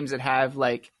appreciate games that have,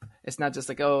 like, it's not just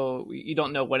like, oh, you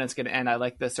don't know when it's going to end. I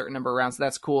like the certain number of rounds. So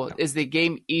that's cool. Yeah. Is the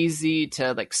game easy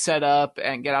to, like, set up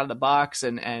and get out of the box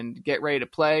and get ready to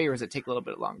play, or does it take a little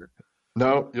bit longer?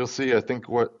 No, you'll see. I think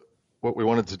what we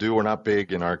wanted to do, we're not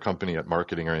big in our company at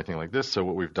marketing or anything like this. So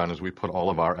what we've done is we put all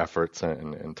of our efforts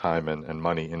and time and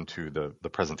money into the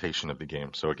presentation of the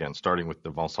game. So again, starting with the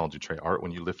Vincent Dutrait art,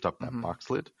 when you lift up that box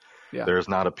lid, there is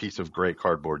not a piece of gray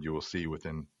cardboard you will see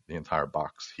within the entire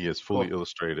box. He has fully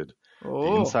illustrated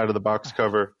the inside of the box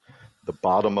cover, the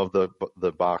bottom of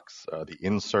the box, the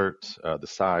insert, the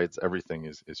sides, everything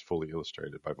is fully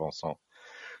illustrated by Vincent.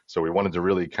 So we wanted to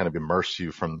really kind of immerse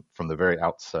you from the very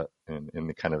outset in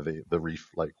the kind of the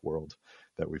reef-like world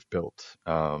that we've built.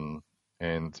 And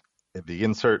the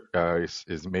insert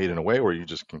is made in a way where you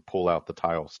just can pull out the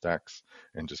tile stacks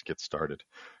and just get started.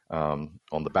 On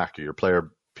the back of your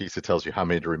player piece, it tells you how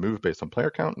many to remove based on player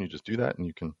count, and you just do that, and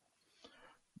you can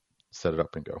set it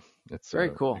up and go. It's very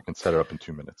cool. You can set it up in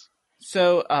 2 minutes.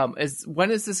 So,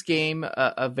 when is this game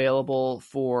available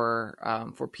for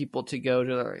people to go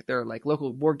to their like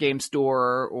local board game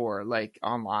store or like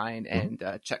online and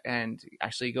check and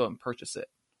actually go and purchase it?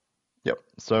 Yep.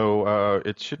 So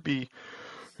it should be.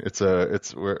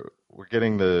 We're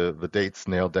getting the dates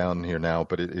nailed down here now,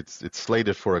 but it's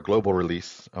slated for a global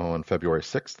release on February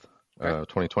 6th,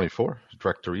 2024,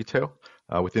 direct to retail.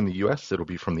 Within the U.S., it'll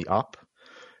be from the OP.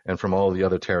 And from all the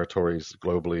other territories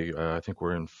globally, I think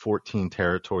we're in 14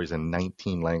 territories and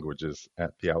 19 languages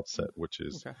at the outset, which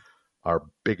is our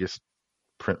biggest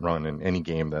print run in any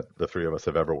game that the three of us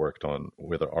have ever worked on,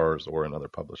 whether ours or another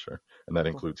publisher. And that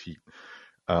includes Heat.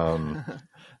 And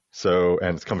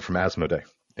it's coming from Asmodee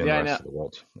in the rest of the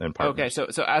world. And partners.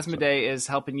 Okay, so Asmodee is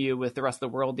helping you with the rest of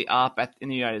the world, the OP in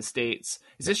the United States.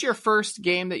 Is this your first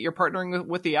game that you're partnering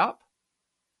with the OP?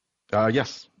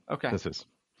 Yes. Okay. This is.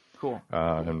 Cool.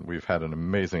 And we've had an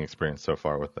amazing experience so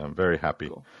far with them. Very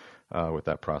happy with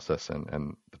that process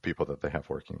and the people that they have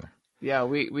working there. Yeah,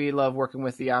 we love working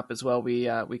with the OP as well.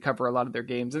 We cover a lot of their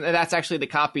games, and that's actually the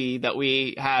copy that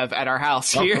we have at our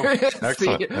house here. Cool.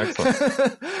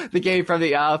 Excellent. The game from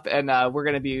the OP, and we're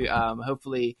going to be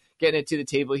hopefully getting it to the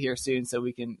table here soon, so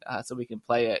we can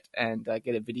play it and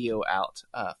get a video out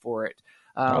for it.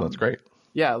 That's great.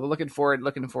 Yeah, we're looking forward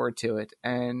to it.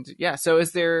 And yeah, so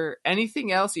is there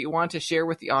anything else that you want to share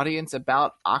with the audience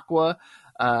about Aqua,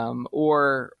 anything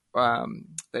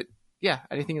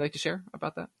you'd like to share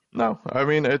about that? No, I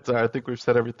mean, I think we've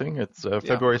said everything. It's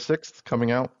February 6th,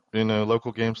 coming out in a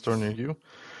local game store near you.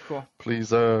 Cool. Please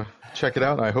check it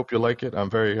out. I hope you like it.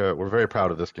 We're very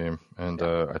proud of this game, and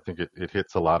I think it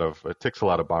ticks a lot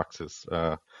of boxes,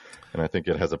 and I think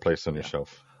it has a place on your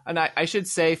shelf. And I should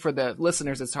say for the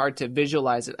listeners, it's hard to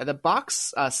visualize it. The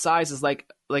box size is like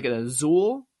an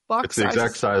Azul box. It's the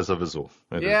exact size of Azul.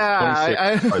 It is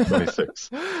 26 by 26.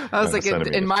 I was like,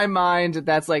 in my mind,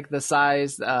 that's like the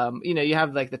size. You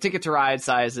have like the Ticket to Ride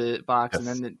size box, and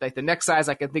then like the next size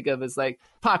I can think of is like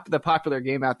the popular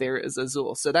game out there is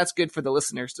Azul. So that's good for the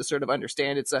listeners to sort of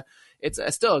understand. It's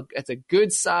a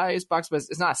good size box, but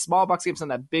it's not a small box game. It's not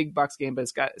that big box game, but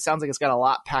it sounds like it's got a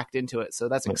lot packed into it. So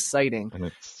that's exciting.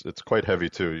 And it's quite heavy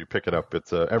too. You pick it up.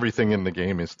 It's everything in the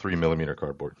game is 3mm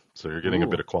cardboard. So you're getting a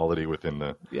bit of quality within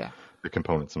the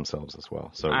components themselves as well.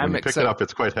 So I'm when you pick it up,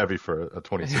 it's quite heavy for a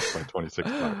 26 by 26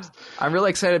 box. I'm really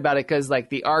excited about it because like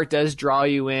the art does draw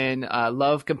you in.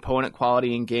 Love component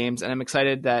quality in games, and I'm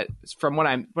excited that from what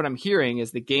I'm hearing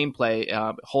is the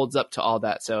gameplay holds up to all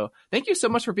that. So thank you so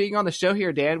much for being on the show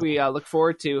here, Dan. We look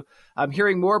forward to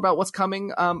hearing more about what's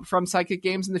coming from Sidekick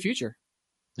Games in the future.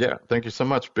 Yeah, thank you so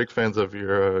much. Big fans of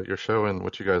your show and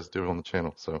what you guys do on the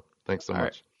channel. So thanks so much.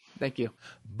 Right. Thank you.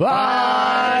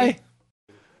 Bye.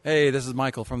 Hey, this is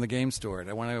Michael from the Game Store.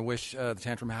 I want to wish the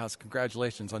Tantrum House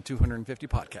congratulations on 250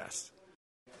 podcasts.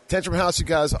 Tantrum House, you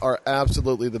guys are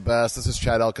absolutely the best. This is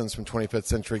Chad Elkins from 25th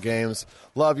Century Games.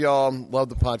 Love y'all. Love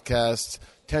the podcast.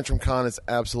 TantrumCon is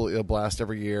absolutely a blast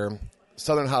every year.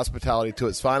 Southern hospitality to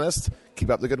its finest. Keep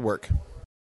up the good work.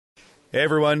 Hey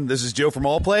everyone, this is Joe from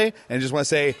Allplay, and I just want to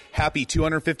say happy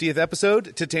 250th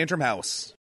episode to Tantrum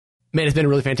House. Man, it's been a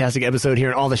really fantastic episode here,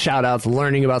 and all the shout-outs,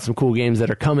 learning about some cool games that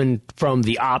are coming from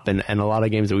the op and a lot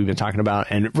of games that we've been talking about,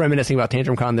 and reminiscing about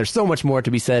TantrumCon. There's so much more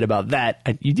to be said about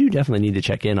that. You do definitely need to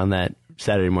check in on that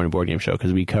Saturday morning board game show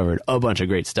because we covered a bunch of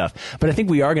great stuff. But I think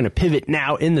we are going to pivot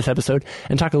now in this episode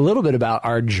and talk a little bit about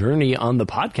our journey on the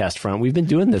podcast front. We've been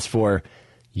doing this for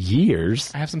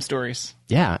years. I have some stories.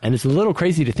 Yeah, and it's a little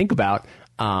crazy to think about.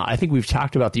 I think we've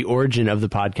talked about the origin of the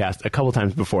podcast a couple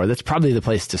times before. That's probably the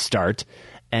place to start.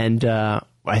 And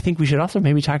I think we should also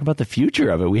maybe talk about the future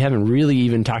of it. We haven't really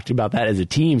even talked about that as a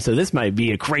team, so this might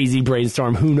be a crazy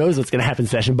brainstorm. Who knows what's going to happen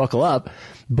session? Buckle up.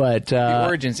 But the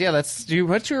origins, yeah.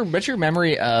 What's your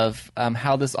memory of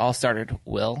how this all started,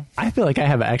 Will? I feel like I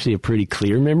have actually a pretty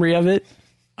clear memory of it.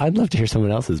 I'd love to hear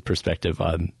someone else's perspective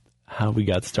on how we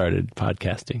got started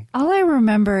podcasting. All I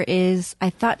remember is I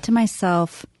thought to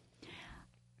myself,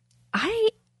 I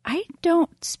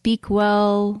don't speak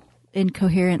well in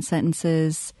coherent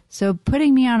sentences, so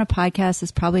putting me on a podcast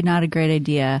is probably not a great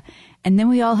idea. And then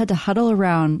we all had to huddle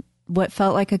around what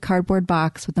felt like a cardboard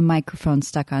box with a microphone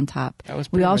stuck on top.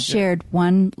 We all shared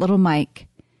one little mic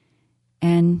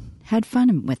and had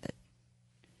fun with it.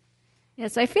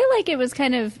 Yes, I feel like it was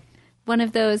kind of one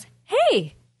of those,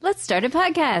 hey, let's start a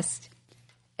podcast.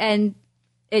 And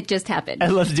it just happened.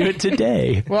 And let's do it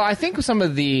today. Well, I think some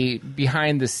of the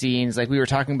behind the scenes, like we were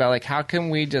talking about, like how can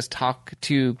we just talk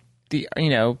to the,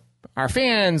 our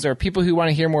fans or people who want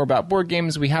to hear more about board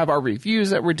games. We have our reviews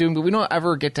that we're doing, but we don't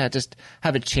ever get to just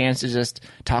have a chance to just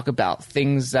talk about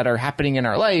things that are happening in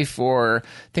our life or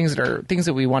things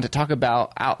that we want to talk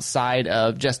about outside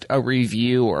of just a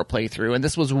review or a playthrough. And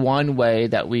this was one way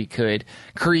that we could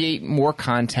create more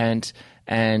content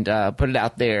and put it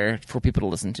out there for people to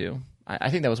listen to. I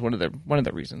think that was one of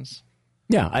the reasons.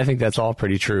 Yeah, I think that's all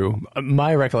pretty true.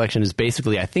 My recollection is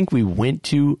basically I think we went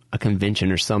to a convention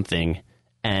or something,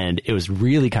 and it was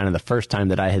really kind of the first time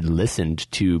that I had listened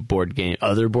to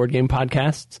other board game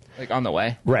podcasts. Like on the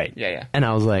way? Right. Yeah. And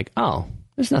I was like, oh,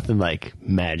 there's nothing like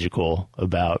magical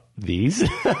about these.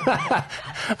 I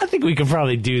think we could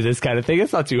probably do this kind of thing.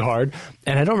 It's not too hard.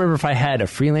 And I don't remember if I had a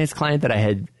freelance client that I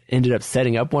had ended up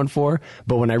setting up one for,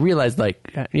 but when I realized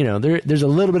there's a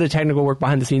little bit of technical work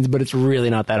behind the scenes, but it's really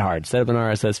not that hard. Set up an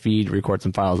RSS feed, record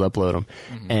some files, upload them.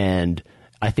 Mm-hmm. And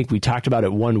I think we talked about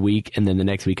it one week, and then the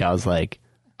next week I was like,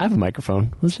 I have a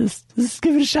microphone. Let's just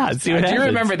give it a shot and see what happens. Do you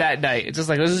remember that night? It's just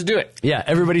like, let's just do it. Yeah,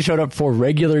 everybody showed up for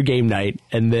regular game night,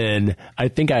 and then I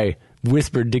think I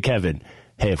whispered to Kevin,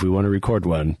 hey, if we want to record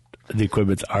one, the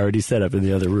equipment's already set up in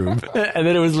the other room. And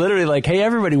then it was literally like, hey,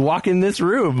 everybody, walk in this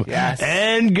room. Yes.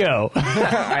 And go.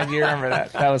 I do remember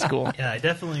that. That was cool. Yeah, I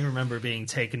definitely remember being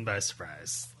taken by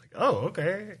surprise. Like, oh,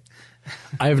 okay.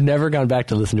 I have never gone back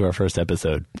to listen to our first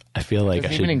episode. I feel like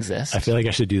Does it even exist? I feel like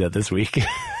I should do that this week.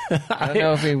 I don't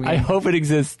know if I hope it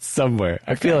exists somewhere.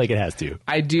 Okay. I feel like it has to.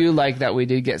 I do like that we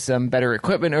did get some better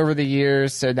equipment over the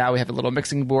years. So now we have a little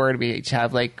mixing board. We each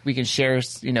have we can share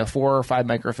 4 or 5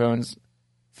 microphones.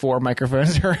 4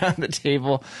 microphones around the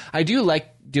table. I do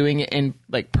like doing it in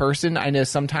person. I know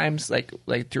sometimes like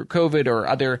through COVID or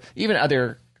other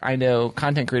I know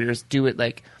content creators do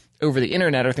it over the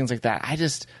internet or things like that. I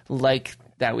just like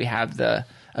that we have the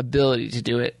ability to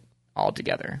do it all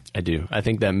together. I do. I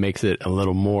think that makes it a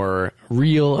little more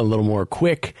real, a little more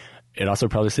quick. It also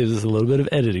probably saves us a little bit of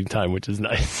editing time, which is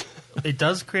nice. It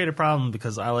does create a problem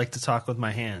because I like to talk with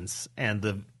my hands, and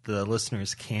the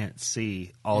listeners can't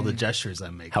see all the gestures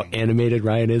I'm making. How animated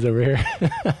Ryan is over here.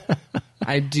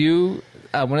 I do.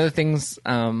 One of the things,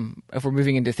 if we're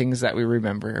moving into things that we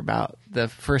remember about the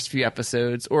first few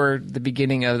episodes or the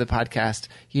beginning of the podcast,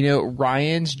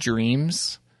 Ryan's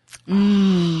dreams.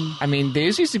 I mean,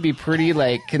 those used to be pretty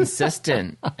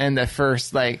consistent in the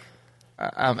first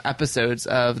episodes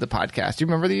of the podcast. Do you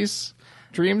remember these?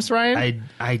 dreams, Ryan?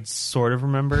 I sort of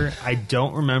remember. I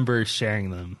don't remember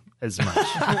sharing them as much.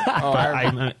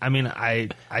 I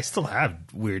still have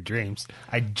weird dreams.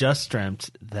 I just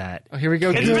dreamt that. Oh, here we go.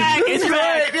 It's back! It's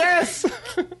back! Yes!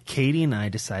 Katie and I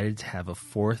decided to have a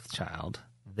fourth child.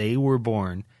 They were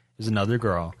born. It was another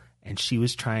girl, and she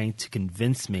was trying to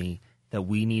convince me that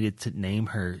we needed to name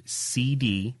her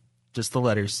CD, just the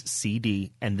letters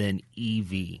CD, and then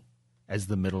EV as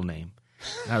the middle name.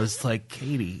 And I was like,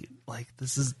 Katie, like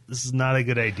this is not a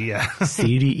good idea.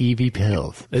 CDEV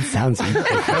pills. It sounds like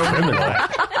criminal.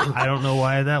 I don't know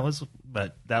why that was,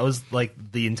 but that was like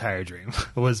the entire dream.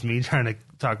 It was me trying to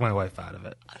talk my wife out of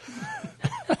it.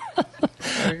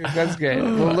 That's good.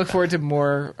 We'll look forward to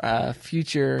more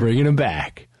future. Bringing them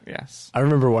back. Yes. I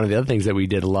remember one of the other things that we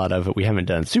did a lot of, but we haven't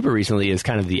done super recently, is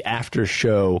kind of the after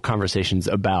show conversations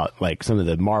about like some of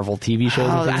the Marvel TV shows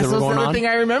and things that were going on. That's the thing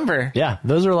I remember. Yeah,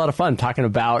 those are a lot of fun, talking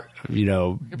about,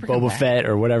 Boba Fett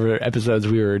or whatever episodes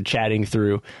we were chatting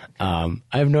through. I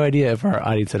have no idea if our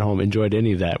audience at home enjoyed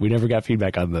any of that. We never got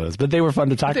feedback on those, but they were fun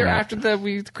to talk They're about. after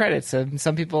the credits, and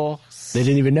some people... They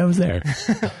didn't even know it was there.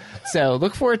 So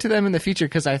look forward to them in the future,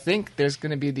 because I think there's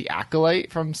going to be the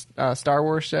Acolyte from Star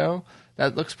Wars show.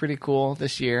 That looks pretty cool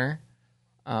this year.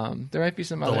 There might be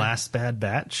some other... The Last Bad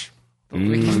Batch.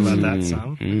 We can talk about that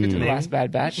some. Get to The Last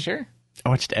Bad Batch, sure. I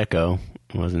watched Echo.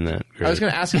 Wasn't that great? I was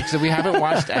going to ask you, because we haven't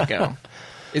watched Echo.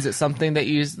 Is it something that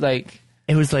you like...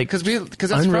 It was like because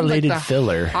it's unrelated from, like, the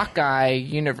filler. Hawkeye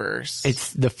universe.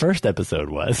 It's the first episode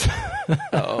was.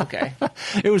 Oh, okay.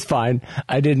 It was fine.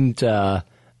 I didn't. I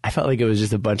felt like it was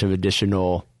just a bunch of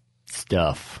additional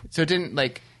stuff. So it didn't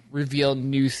like reveal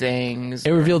new things.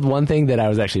 It revealed one thing that I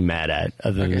was actually mad at.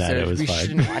 Other than that, so it was we fine.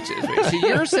 shouldn't watch it. So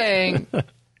you're saying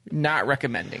not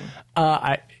recommending?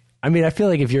 I mean, I feel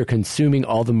like if you're consuming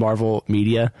all the Marvel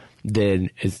media, then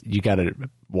you got to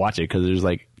watch it, because there's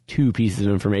like 2 pieces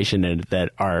of information in it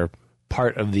that are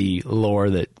part of the lore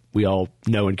that we all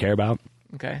know and care about.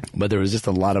 Okay. But there was just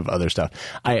a lot of other stuff.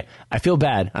 I feel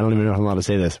bad. I don't even know if I'm allowed to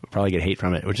say this. I'll probably get hate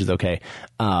from it, which is okay.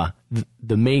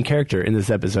 The main character in this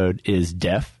episode is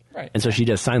deaf. Right. And so she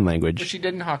does sign language. But she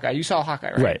did in Hawkeye. You saw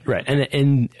Hawkeye, right? Right.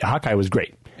 And Hawkeye was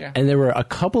great. Yeah. And there were a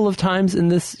couple of times in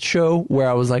this show where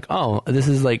I was like, oh, this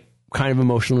is like kind of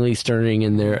emotionally stirring,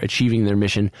 and they're achieving their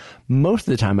mission. Most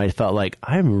of the time I felt like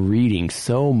I'm reading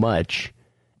so much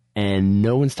and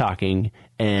no one's talking,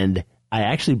 and I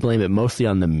actually blame it mostly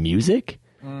on the music,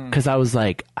 because I was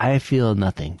like, I feel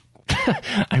nothing.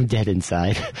 I'm dead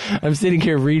inside. I'm sitting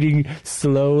here reading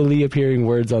slowly appearing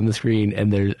words on the screen,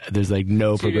 and there's like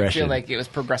no so progression. You didn't feel like it was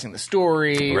progressing the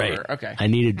story? Right. Okay. I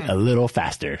needed a little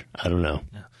faster. I don't know.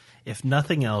 If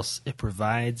nothing else, it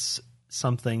provides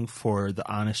something for the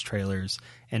honest trailers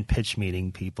and pitch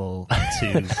meeting people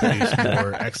to produce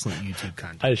more excellent YouTube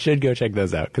content. I should go check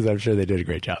those out, because I'm sure they did a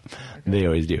great job. They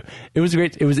always do. It was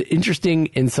great. It was interesting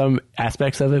in some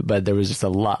aspects of it, but there was just a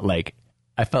lot, like,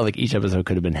 I felt like each episode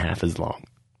could have been half as long.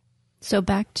 So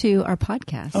back to our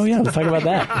podcast. Oh, yeah. Let's talk about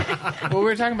that. Well, we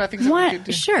were talking about things that we could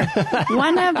do. Sure.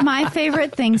 One of my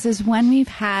favorite things is when we've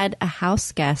had a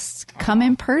house guest come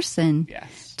in person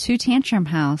to Tantrum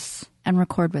House and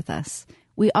record with us.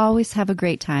 We always have a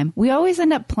great time. We always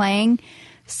end up playing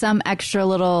some extra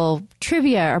little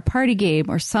trivia or party game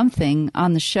or something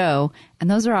on the show, and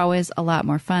those are always a lot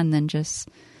more fun than just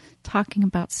talking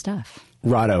about stuff.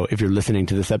 Rado, if you're listening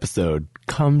to this episode,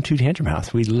 come to Tantrum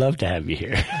House. We'd love to have you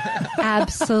here.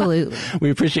 Absolutely. We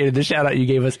appreciated the shout out you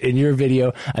gave us in your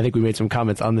video. I think we made some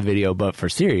comments on the video, but for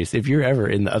serious, if you're ever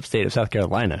in the upstate of South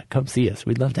Carolina, come see us.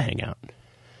 We'd love to hang out.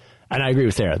 And I agree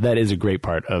with Sarah. That is a great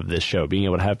part of this show, being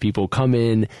able to have people come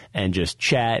in and just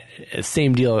chat.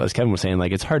 Same deal as Kevin was saying.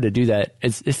 Like, it's hard to do that.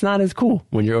 It's not as cool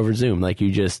when you're over Zoom. Like,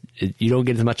 you don't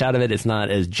get as much out of it. It's not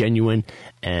as genuine.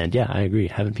 And yeah, I agree.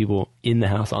 Having people in the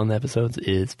house on the episodes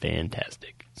is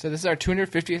fantastic. So this is our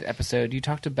 250th episode. You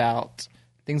talked about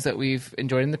things that we've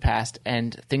enjoyed in the past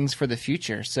and things for the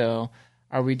future. So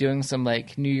are we doing some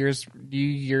like New Year's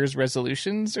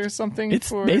resolutions or something?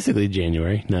 It's basically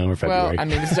January. No, we're February. Well, I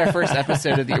mean, this is our first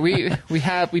episode of the year.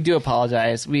 We do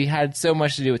apologize. We had so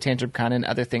much to do with TantrumCon and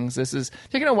other things. This is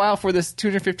taking a while for this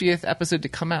 250th episode to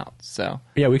come out. So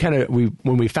yeah, when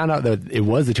we found out that it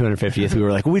was the 250th, we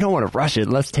were like, well, we don't want to rush it.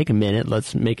 Let's take a minute.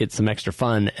 Let's make it some extra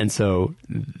fun. And so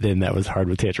then that was hard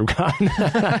with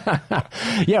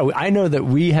TantrumCon. Yeah, I know that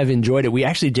we have enjoyed it. We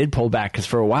actually did pull back, because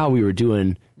for a while we were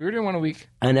doing one a week.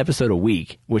 An episode a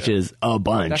week, which is a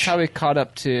bunch. That's how we caught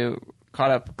up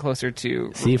closer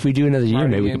to. See, if we do another year,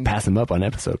 maybe we can pass them up on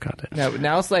episode content. No,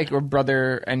 now it's like we're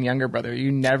brother and younger brother.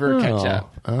 You never catch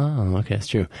up. Oh, okay, that's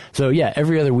true. So yeah,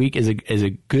 every other week is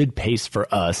a good pace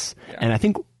for us. Yeah. And I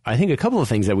think I think a couple of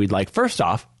things that we'd like. First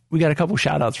off, we got a couple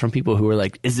shout outs from people who were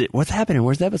like, what's happening?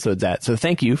 Where's the episodes at? So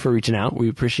thank you for reaching out. We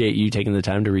appreciate you taking the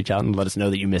time to reach out and let us know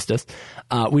that you missed us.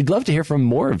 We'd love to hear from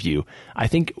more of you. I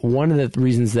think one of the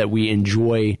reasons that we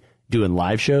enjoy doing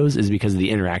live shows is because of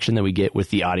the interaction that we get with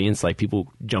the audience, like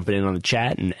people jumping in on the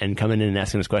chat and coming in and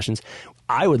asking us questions.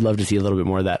 I would love to see a little bit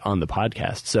more of that on the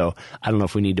podcast. So I don't know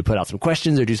if we need to put out some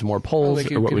questions or do some more polls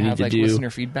or what we need to do. Listener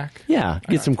feedback. Yeah,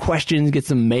 get some questions, get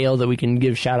some mail that we can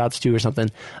give shout outs to or something.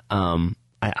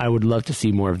 I would love to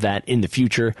see more of that in the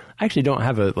future. I actually don't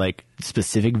have a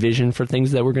specific vision for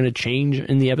things that we're going to change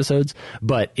in the episodes,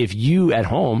 but if you at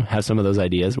home have some of those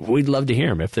ideas, we'd love to hear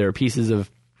them. If there are pieces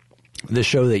of the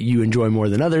show that you enjoy more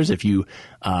than others, if you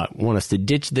want us to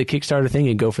ditch the Kickstarter thing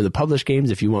and go for the published games,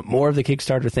 if you want more of the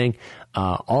Kickstarter thing,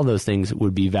 all those things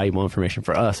would be valuable information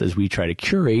for us as we try to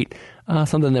curate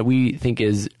something that we think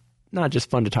is not just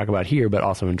fun to talk about here, but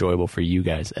also enjoyable for you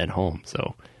guys at home.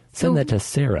 So send that to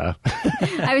Sarah.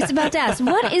 I was about to ask,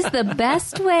 what is the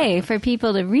best way for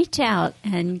people to reach out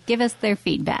and give us their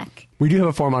feedback? We do have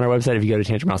a form on our website if you go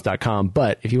to TantrumHouse.com,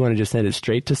 but if you want to just send it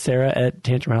straight to Sarah at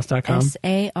TantrumHouse.com.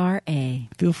 SARA.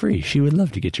 Feel free. She would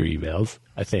love to get your emails,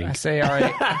 I think. SARA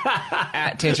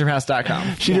at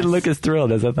TantrumHouse.com. She didn't look as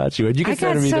thrilled as I thought she would. You can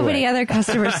send them either so way. many other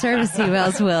customer service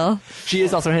emails, Will. She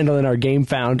is also handling our Game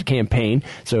Found campaign.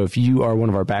 So if you are one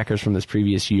of our backers from this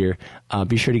previous year,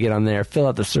 be sure to get on there, fill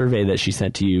out the survey that she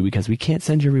sent to you, because we can't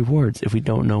send you rewards if we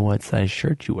don't know what size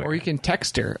shirt you wear. Or you can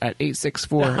text her at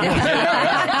 864.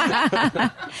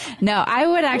 No, I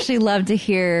would actually love to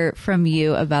hear from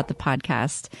you about the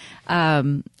podcast.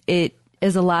 It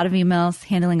is a lot of emails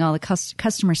handling all the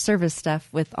customer service stuff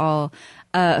with all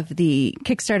of the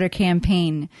Kickstarter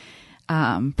campaign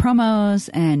promos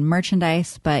and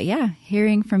merchandise. But yeah,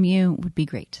 hearing from you would be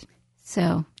great.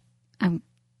 So I'm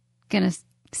going to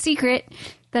secret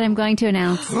that I'm going to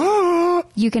announce.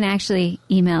 You can actually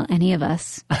email any of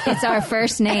us. It's our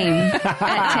first name at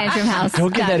TantrumHouse.com.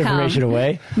 Don't give that information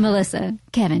away. Melissa,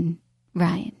 Kevin,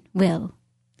 Ryan, Will.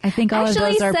 I think all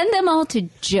actually of those are... send them all to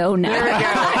Jonah. There we go.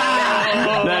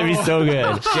 That'd be so good.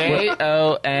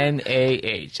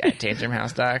 JONAH at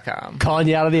TantrumHouse.com. Calling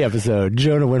you out of the episode.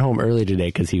 Jonah went home early today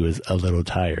because he was a little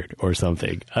tired or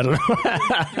something. I don't know.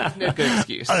 No good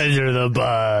excuse. Under the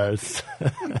bus.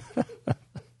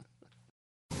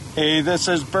 Hey, this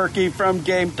is Berkey from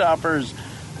Game Toppers.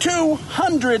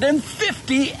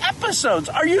 250 episodes.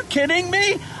 Are you kidding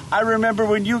me? I remember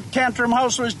when Tantrum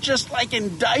House was just like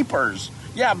in diapers.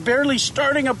 Yeah, barely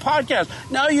starting a podcast.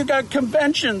 Now you got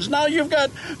conventions. Now you've got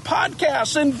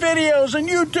podcasts and videos and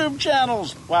YouTube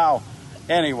channels. Wow.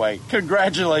 Anyway,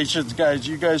 congratulations, guys.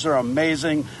 You guys are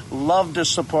amazing. Love to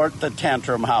support the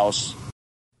Tantrum House.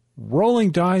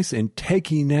 Rolling Dice and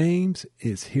Taking Names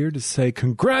is here to say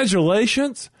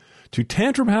congratulations to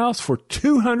Tantrum House for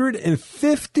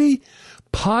 250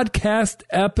 podcast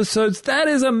episodes. That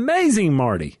is amazing,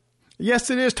 Marty. Yes,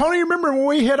 it is. Tony, remember when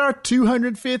we hit our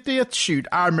 250th? Shoot,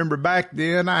 I remember back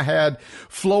then I had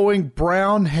flowing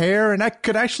brown hair and I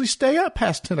could actually stay up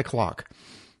past 10 o'clock.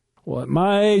 Well, at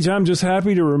my age, I'm just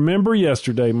happy to remember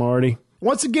yesterday, Marty.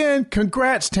 Once again,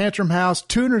 congrats, Tantrum House.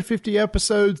 250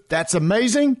 episodes. That's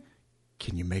amazing.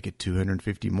 Can you make it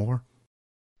 250 more?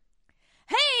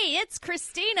 Hey, it's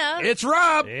Christina. It's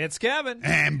Rob. It's Kevin.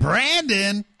 And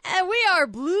Brandon. And we are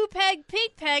Blue Peg,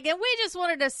 Pink Peg, and we just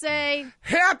wanted to say...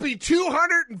 Happy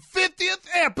 250th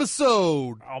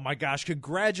episode! Oh my gosh,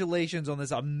 congratulations on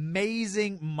this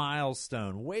amazing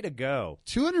milestone. Way to go.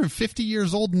 250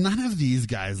 years old? None of these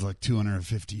guys look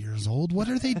 250 years old. What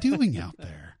are they doing out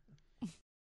there?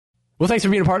 Well, thanks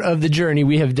for being a part of the journey.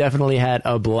 We have definitely had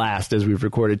a blast as we've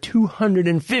recorded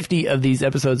 250 of these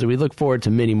episodes, and we look forward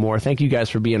to many more. Thank you guys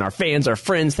for being our fans, our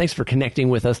friends. Thanks for connecting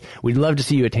with us. We'd love to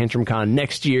see you at TantrumCon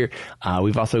next year.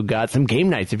 We've also got some game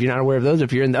nights. If you're not aware of those,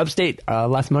 if you're in the upstate,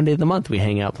 last Monday of the month, we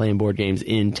hang out playing board games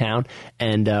in town,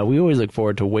 and we always look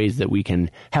forward to ways that we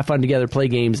can have fun together, play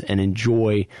games, and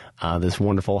enjoy this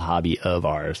wonderful hobby of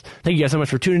ours. Thank you guys so much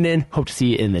for tuning in. Hope to see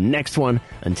you in the next one.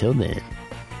 Until then.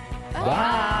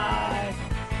 Bye.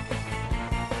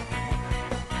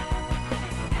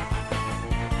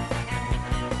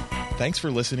 Thanks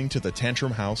for listening to the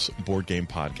Tantrum House Board Game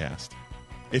Podcast.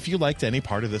 If you liked any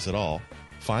part of this at all,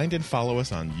 find and follow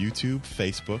us on YouTube,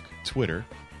 Facebook, Twitter,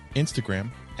 Instagram,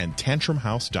 and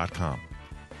TantrumHouse.com.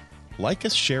 Like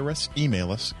us, share us,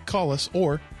 email us, call us,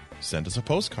 or send us a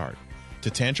postcard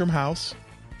to Tantrum House,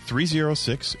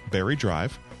 306 Berry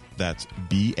Drive, that's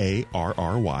Barry,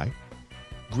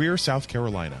 Greer, South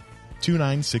Carolina,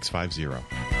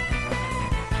 29650.